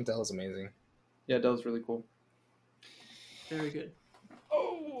 Quadrilogy. Adele's amazing. Yeah, Adele's really cool. Very good.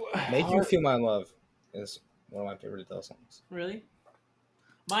 Oh, Make You Feel My Love is one of my favorite Adele songs. Really?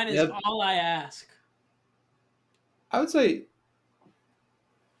 Mine is All I Ask. I would say,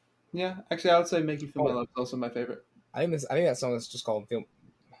 I would say Make You Feel My Love is also my favorite. I think that song is just called Feel.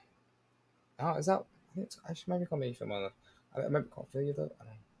 Oh, is that? I think it might be called Make You Feel My Love. It might be called Feel You Though. I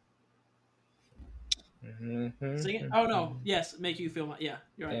don't know. Sing it? Oh no! Yes, Make You Feel My. Yeah,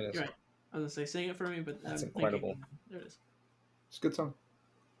 you're right. Yeah, you're right. I was gonna say sing it for me, but that's incredible. There it is. It's a good song.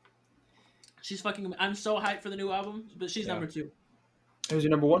 She's fucking. I'm so hyped for the new album, but she's number 2. Who's your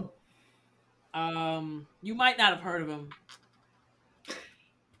number 1? You might not have heard of him.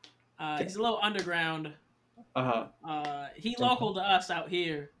 He's a little underground. He local to us out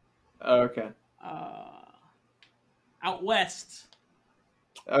here. Oh, okay. Out west.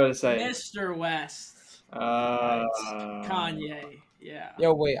 I would say Mr. West. Kanye. Yeah.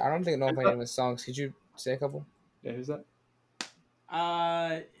 Yo, wait. I don't know if I know his songs. Could you say a couple? Yeah, who's that?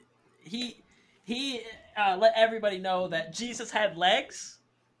 He let everybody know that Jesus had legs,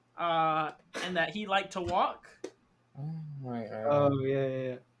 and that he liked to walk. Oh, right. Oh,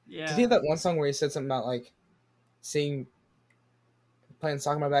 yeah. Yeah. Did you hear that one song where he said something about like playing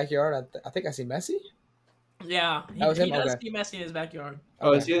soccer in my backyard? I think I see Messi. Yeah, he does see Messi in his backyard.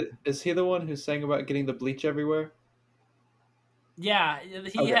 Oh, is he the one who sang about getting the bleach everywhere? Yeah,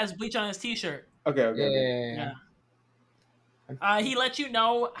 he has bleach on his t-shirt. Okay. Yeah. He lets you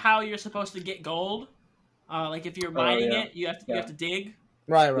know how you're supposed to get gold. Like if you're mining it, you have to dig.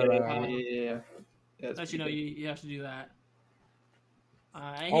 Right. Yeah. Let you know you have to do that.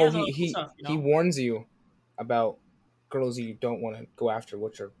 He warns you about girls you don't want to go after,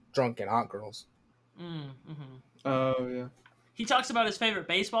 which are drunk and hot girls. Mm-hmm. Oh yeah. He talks about his favorite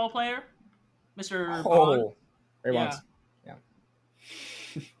baseball player, Mr. Bond. Oh, Ray Bonds. Yeah.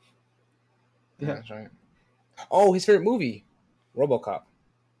 Yeah. That's right. Oh, his favorite movie, RoboCop.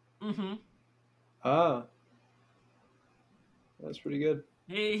 Mm-hmm. Ah, that's pretty good.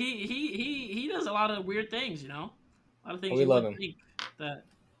 He does a lot of weird things, A lot of things We you love wouldn't him. think that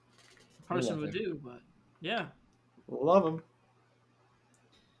a person love would him. do, but yeah. Love him.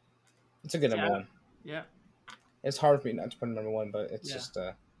 It's a good number one. Yeah. It's hard for me not to put him number one, but it's Yeah. just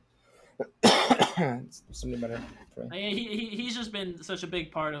it's something better for me. He's just been such a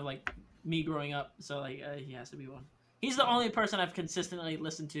big part of like me growing up, so like he has to be one. He's the only person I've consistently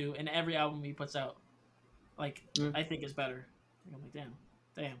listened to in every album he puts out. Like I think is better. I'm like, damn.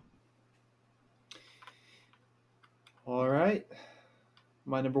 All right.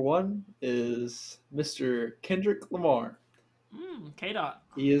 My number one is Mr. Kendrick Lamar. K-Dot.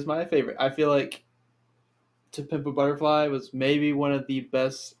 He is my favorite. I feel like To Pimp a Butterfly was maybe one of the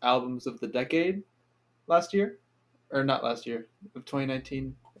best albums of the decade last year. Or not last year, of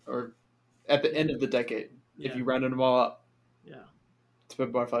 2019. Or at the end of the decade, if you rounded them all up. Yeah. To Pimp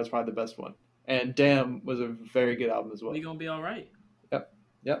a Butterfly is probably the best one. And Damn was a very good album as well. We Gonna Be Alright.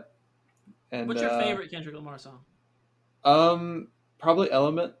 Yep. And what's your favorite Kendrick Lamar song? Probably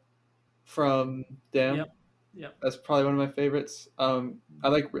Element from Damn. Yep. That's probably one of my favorites. I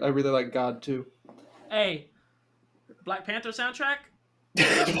really like God too. Hey, Black Panther soundtrack?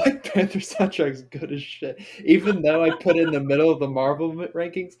 Black Panther soundtrack's good as shit. Even though I put it in the middle of the Marvel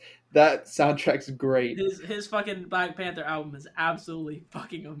rankings, that soundtrack's great. His fucking Black Panther album is absolutely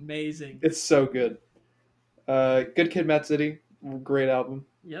fucking amazing. It's so good. Good Kid, Mad City, great album.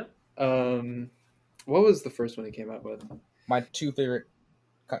 Yep. What was the first one he came out with? My two favorite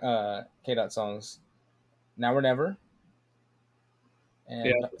K-Dot songs, Now or Never,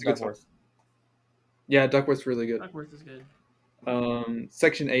 and Duckworth. Yeah, Duckworth's really good. Duckworth is good.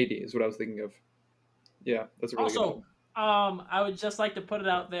 Section 80 is what I was thinking of. Yeah, that's a really good album. I would just like to put it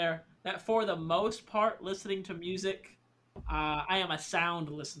out there that for the most part, listening to music, I am a sound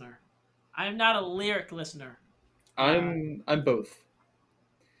listener. I am not a lyric listener. I'm both.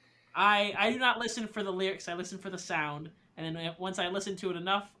 I do not listen for the lyrics. I listen for the sound, and then once I listen to it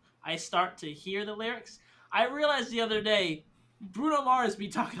enough, I start to hear the lyrics. I realized the other day, Bruno Mars be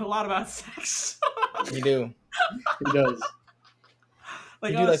talking a lot about sex. You do. He does.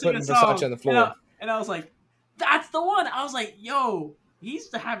 Like, you do like putting Versace on the floor. And I was like, that's the one. I was like, yo,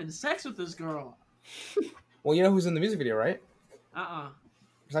 he's having sex with this girl. Well, you know who's in the music video, right? Uh-uh.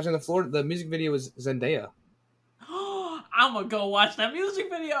 Versace on the floor. The music video is Zendaya. I'm gonna go watch that music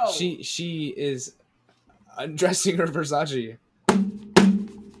video. She is undressing her Versace.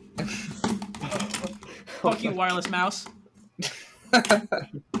 Fuck you, wireless mouse. I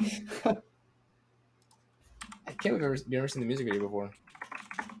can't believe you've never seen the music video before.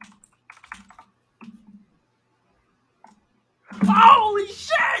 Holy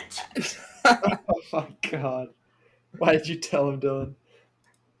shit! Oh my god. Why did you tell him, Dylan?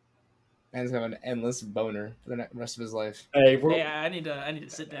 Man's gonna have an endless boner for the rest of his life. Hey, I need to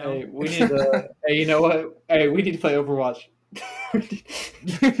sit down. Hey, we need to. Hey, you know what? Hey, we need to play Overwatch. We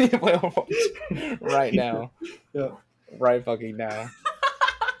need to play Overwatch right now. Yeah. Right fucking now.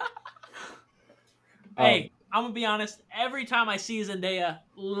 Hey, I'm gonna be honest. Every time I see Zendaya,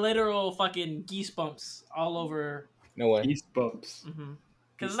 literal fucking geese bumps all over. No way. Geese bumps. Mm-hmm.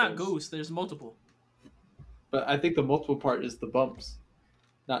 Because it's not goose. There's multiple. But I think the multiple part is the bumps,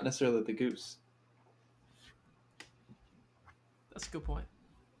 not necessarily the goose. That's a good point.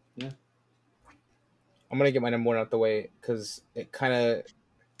 Yeah. I'm gonna get my number one out the way because it kind of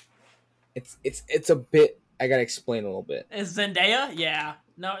it's a bit. I gotta explain a little bit. Is Zendaya? Yeah.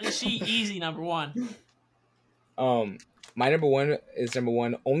 No, she easy number one. My number one is number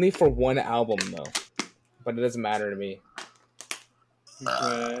one only for one album though, but it doesn't matter to me.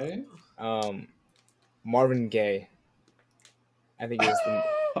 Okay. Marvin Gaye. I think it's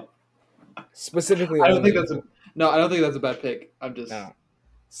the specifically. I don't think that's a bad pick. I'm just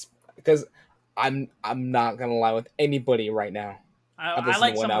because I'm not gonna lie with anybody right now. I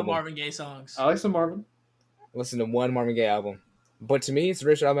like some of Marvin Gaye songs. I like some Marvin. Listen to one Marvin Gaye album, but to me, it's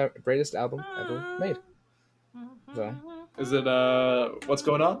the greatest album ever made. So, is it What's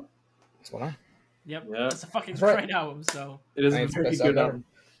Going On? What's going on? Yep, yeah. It's a fucking great album. So it is a very good album.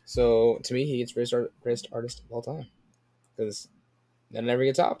 So to me, he gets greatest artist of all time because that never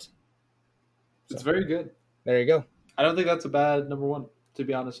gets topped. So, it's very good. There you go. I don't think that's a bad number one, to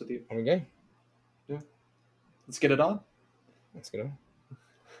be honest with you. Marvin Gaye. Yeah. Let's get it on. Let's get on.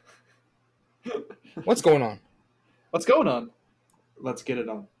 What's going on? What's going on? Let's get it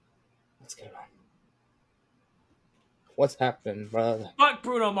on. Let's get it on. What's happening, brother? Fuck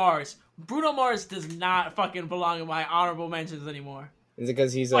Bruno Mars. Bruno Mars does not fucking belong in my honorable mentions anymore. Is it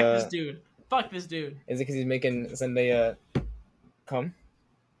because he's Fuck this dude. Fuck this dude. Is it because he's making Zendaya come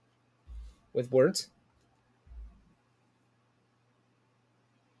with words?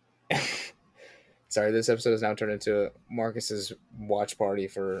 Sorry, this episode has now turned into Marcus's watch party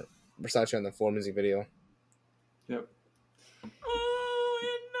for Versace on the Floor music video. Yep. Oh,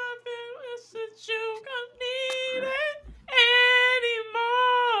 and nothing else that you need it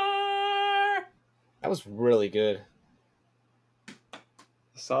anymore. That was really good.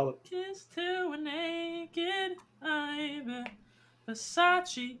 Solid. Kiss to a naked eye,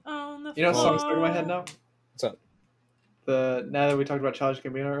 Versace on the You know what floor. song's stuck in my head now? What's up? Now that we talked about Childish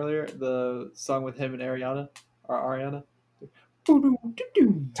Gambino earlier, the song with him and Ariana. Time?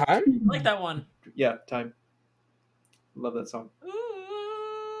 I like that one. Yeah, Time. Love that song.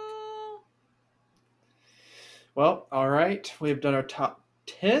 Ooh. Well, all right. We've done our top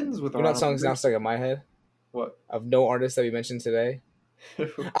 10s with You our know what song's now honorable stuck in my head? What? Of no artists that we mentioned today?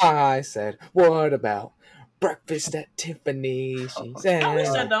 mentions. I said, what about breakfast at Tiffany? She said, Oh, we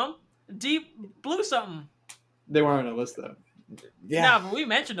said them. Deep Blue something. They weren't on a list, though. yeah. Nah, but we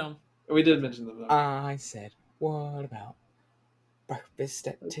mentioned them. We did mention them, though. I said, what about breakfast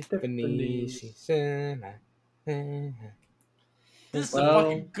at Tiffany? She said, This is Well- a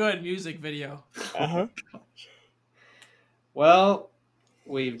fucking good music video. uh-huh. Well,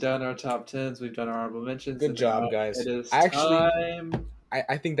 we've done our top 10s. We've done our honorable mentions. Good and job, now guys. It is Actually- time.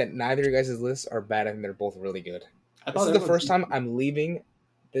 I think that neither of your guys' lists are bad. I think they're both really good. I This thought is the everyone's- first time I'm leaving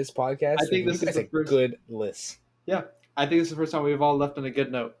this podcast. I think with this you is guys the first- good list. I think this is the first time we've all left on a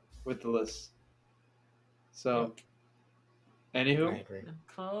good note with the list. So, I anywho, agree. And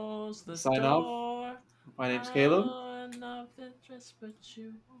close the Sign door. my name's Caleb.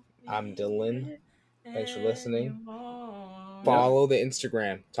 I'm Dylan. Thanks for listening. Anymore. Follow the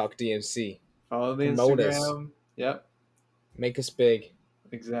Instagram, Talk DMC. Follow the Promote us. Instagram. Yep, Make us big.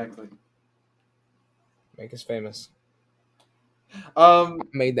 exactly. Make us famous. Um,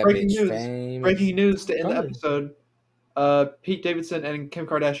 Made that Breaking bitch news. famous. breaking news to end the Oh. episode: Pete Davidson and Kim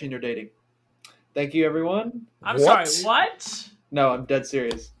Kardashian are dating. Thank you, everyone. I'm What? sorry, what? No, I'm dead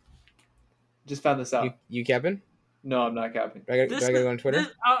serious. Just found this out. You Kevin? No, I'm not capping. Do I gotta go on Twitter?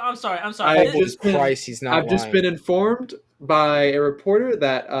 I'm sorry. I'm I sorry. have This- Holy just been- Christ, he's not I've just lying. been informed by a reporter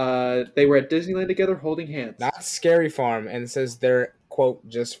that they were at Disneyland together holding hands. Not Scary Farm, and it says they're, quote,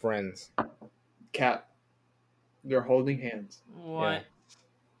 just friends. Cap. They're holding hands. what?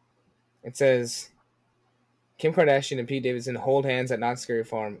 It says Kim Kardashian and Pete Davidson hold hands at Not Scary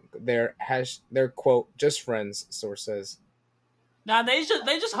Farm. They're, quote, just friends, source says. Nah, they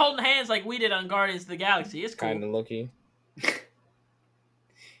just holding hands like we did on Guardians of the Galaxy. It's cool. Kind of low-key.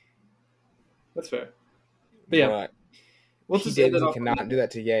 That's fair. But yeah, But we'll Pete just end it Davidson off cannot do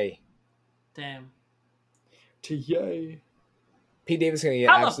that to Ye. Damn. to yay. Pete Davidson gonna get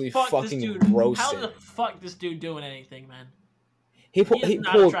How the absolutely fuck this fucking dude? How roasted. the fuck this dude doing anything, man? He He is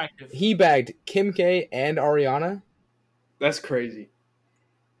not pulled. attractive. He bagged Kim K and Ariana. That's crazy.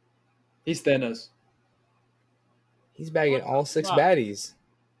 He's Thanos. He's bagging What the all 6 fuck? baddies.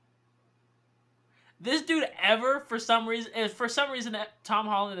 This dude ever, for some reason, Tom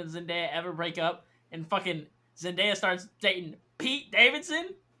Holland and Zendaya ever break up, and fucking Zendaya starts dating Pete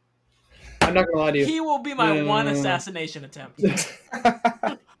Davidson, I'm not gonna lie to you. he will be my No. one assassination attempt.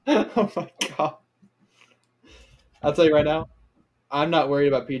 Oh my god. I'll tell you right now, I'm not worried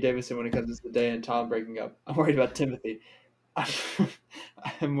about Pete Davidson when it comes to Zendaya and Tom breaking up. I'm worried about Timothy.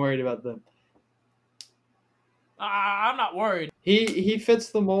 I'm worried about them. I'm not worried. He fits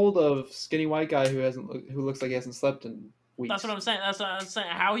the mold of skinny white guy who looks like he hasn't slept in weeks. That's what I'm saying. That's what I'm saying.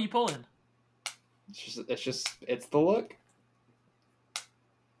 How are you pulling? It's the look.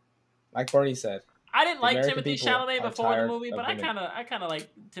 Like Bernie said. I didn't like American Timothy people Chalamet are before the tired movie, of but I women. kind of like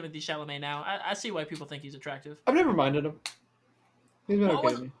Timothy Chalamet now. I see why people think he's attractive. I've never minded him. He's been What okay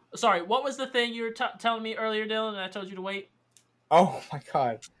was- to me. Sorry, what was the thing you were telling me earlier, Dylan, and I told you to wait? Oh my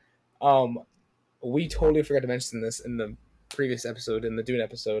god. We totally forgot to mention this in the previous episode, in the Dune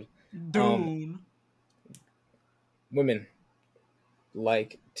episode. Dune. Women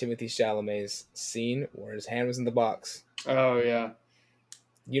like Timothy Chalamet's scene where his hand was in the box. Oh yeah,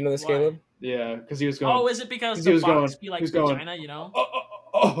 You know this, Why? Caleb? yeah. Because he was going. Oh, is it because 'cause the he was box going- be like he was going- vagina, you know?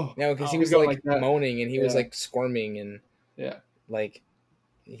 Oh. No, because he Oh, was he's going like, like that. moaning and he was Yeah. like squirming and Yeah. like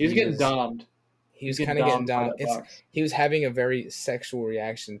He was getting domed. He was kind of getting by down. that box. He was having a very sexual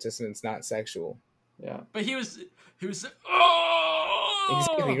reaction to something that's not sexual. Yeah. But he was oh!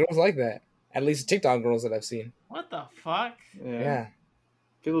 Exactly, girls like that. At least TikTok girls that I've seen. What the fuck? Yeah.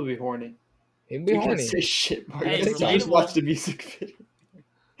 People be horny. He'd be You can't horny. say shit, Mark. Hey, I just relatable. watched the music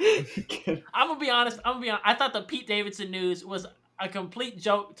video. I'm gonna be honest. I thought the Pete Davidson news was a complete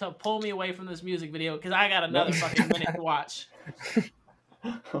joke to pull me away from this music video because I got another fucking minute to watch.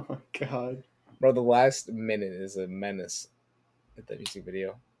 Oh my god. Bro, the last minute is a menace at the music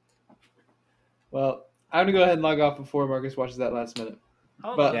video. Well, I'm gonna go ahead and log off before Marcus watches that last minute.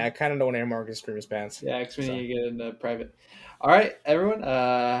 Hold But- on. Yeah, I kind of don't want to hear Marcus scream his pants. Yeah, because we So. need to get into private. All right, everyone.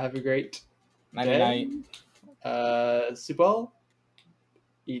 Have a great Night. Sleep well.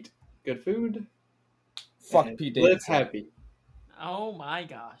 Eat good food. Fuck and Pete live Davidson. happy. Oh my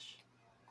gosh.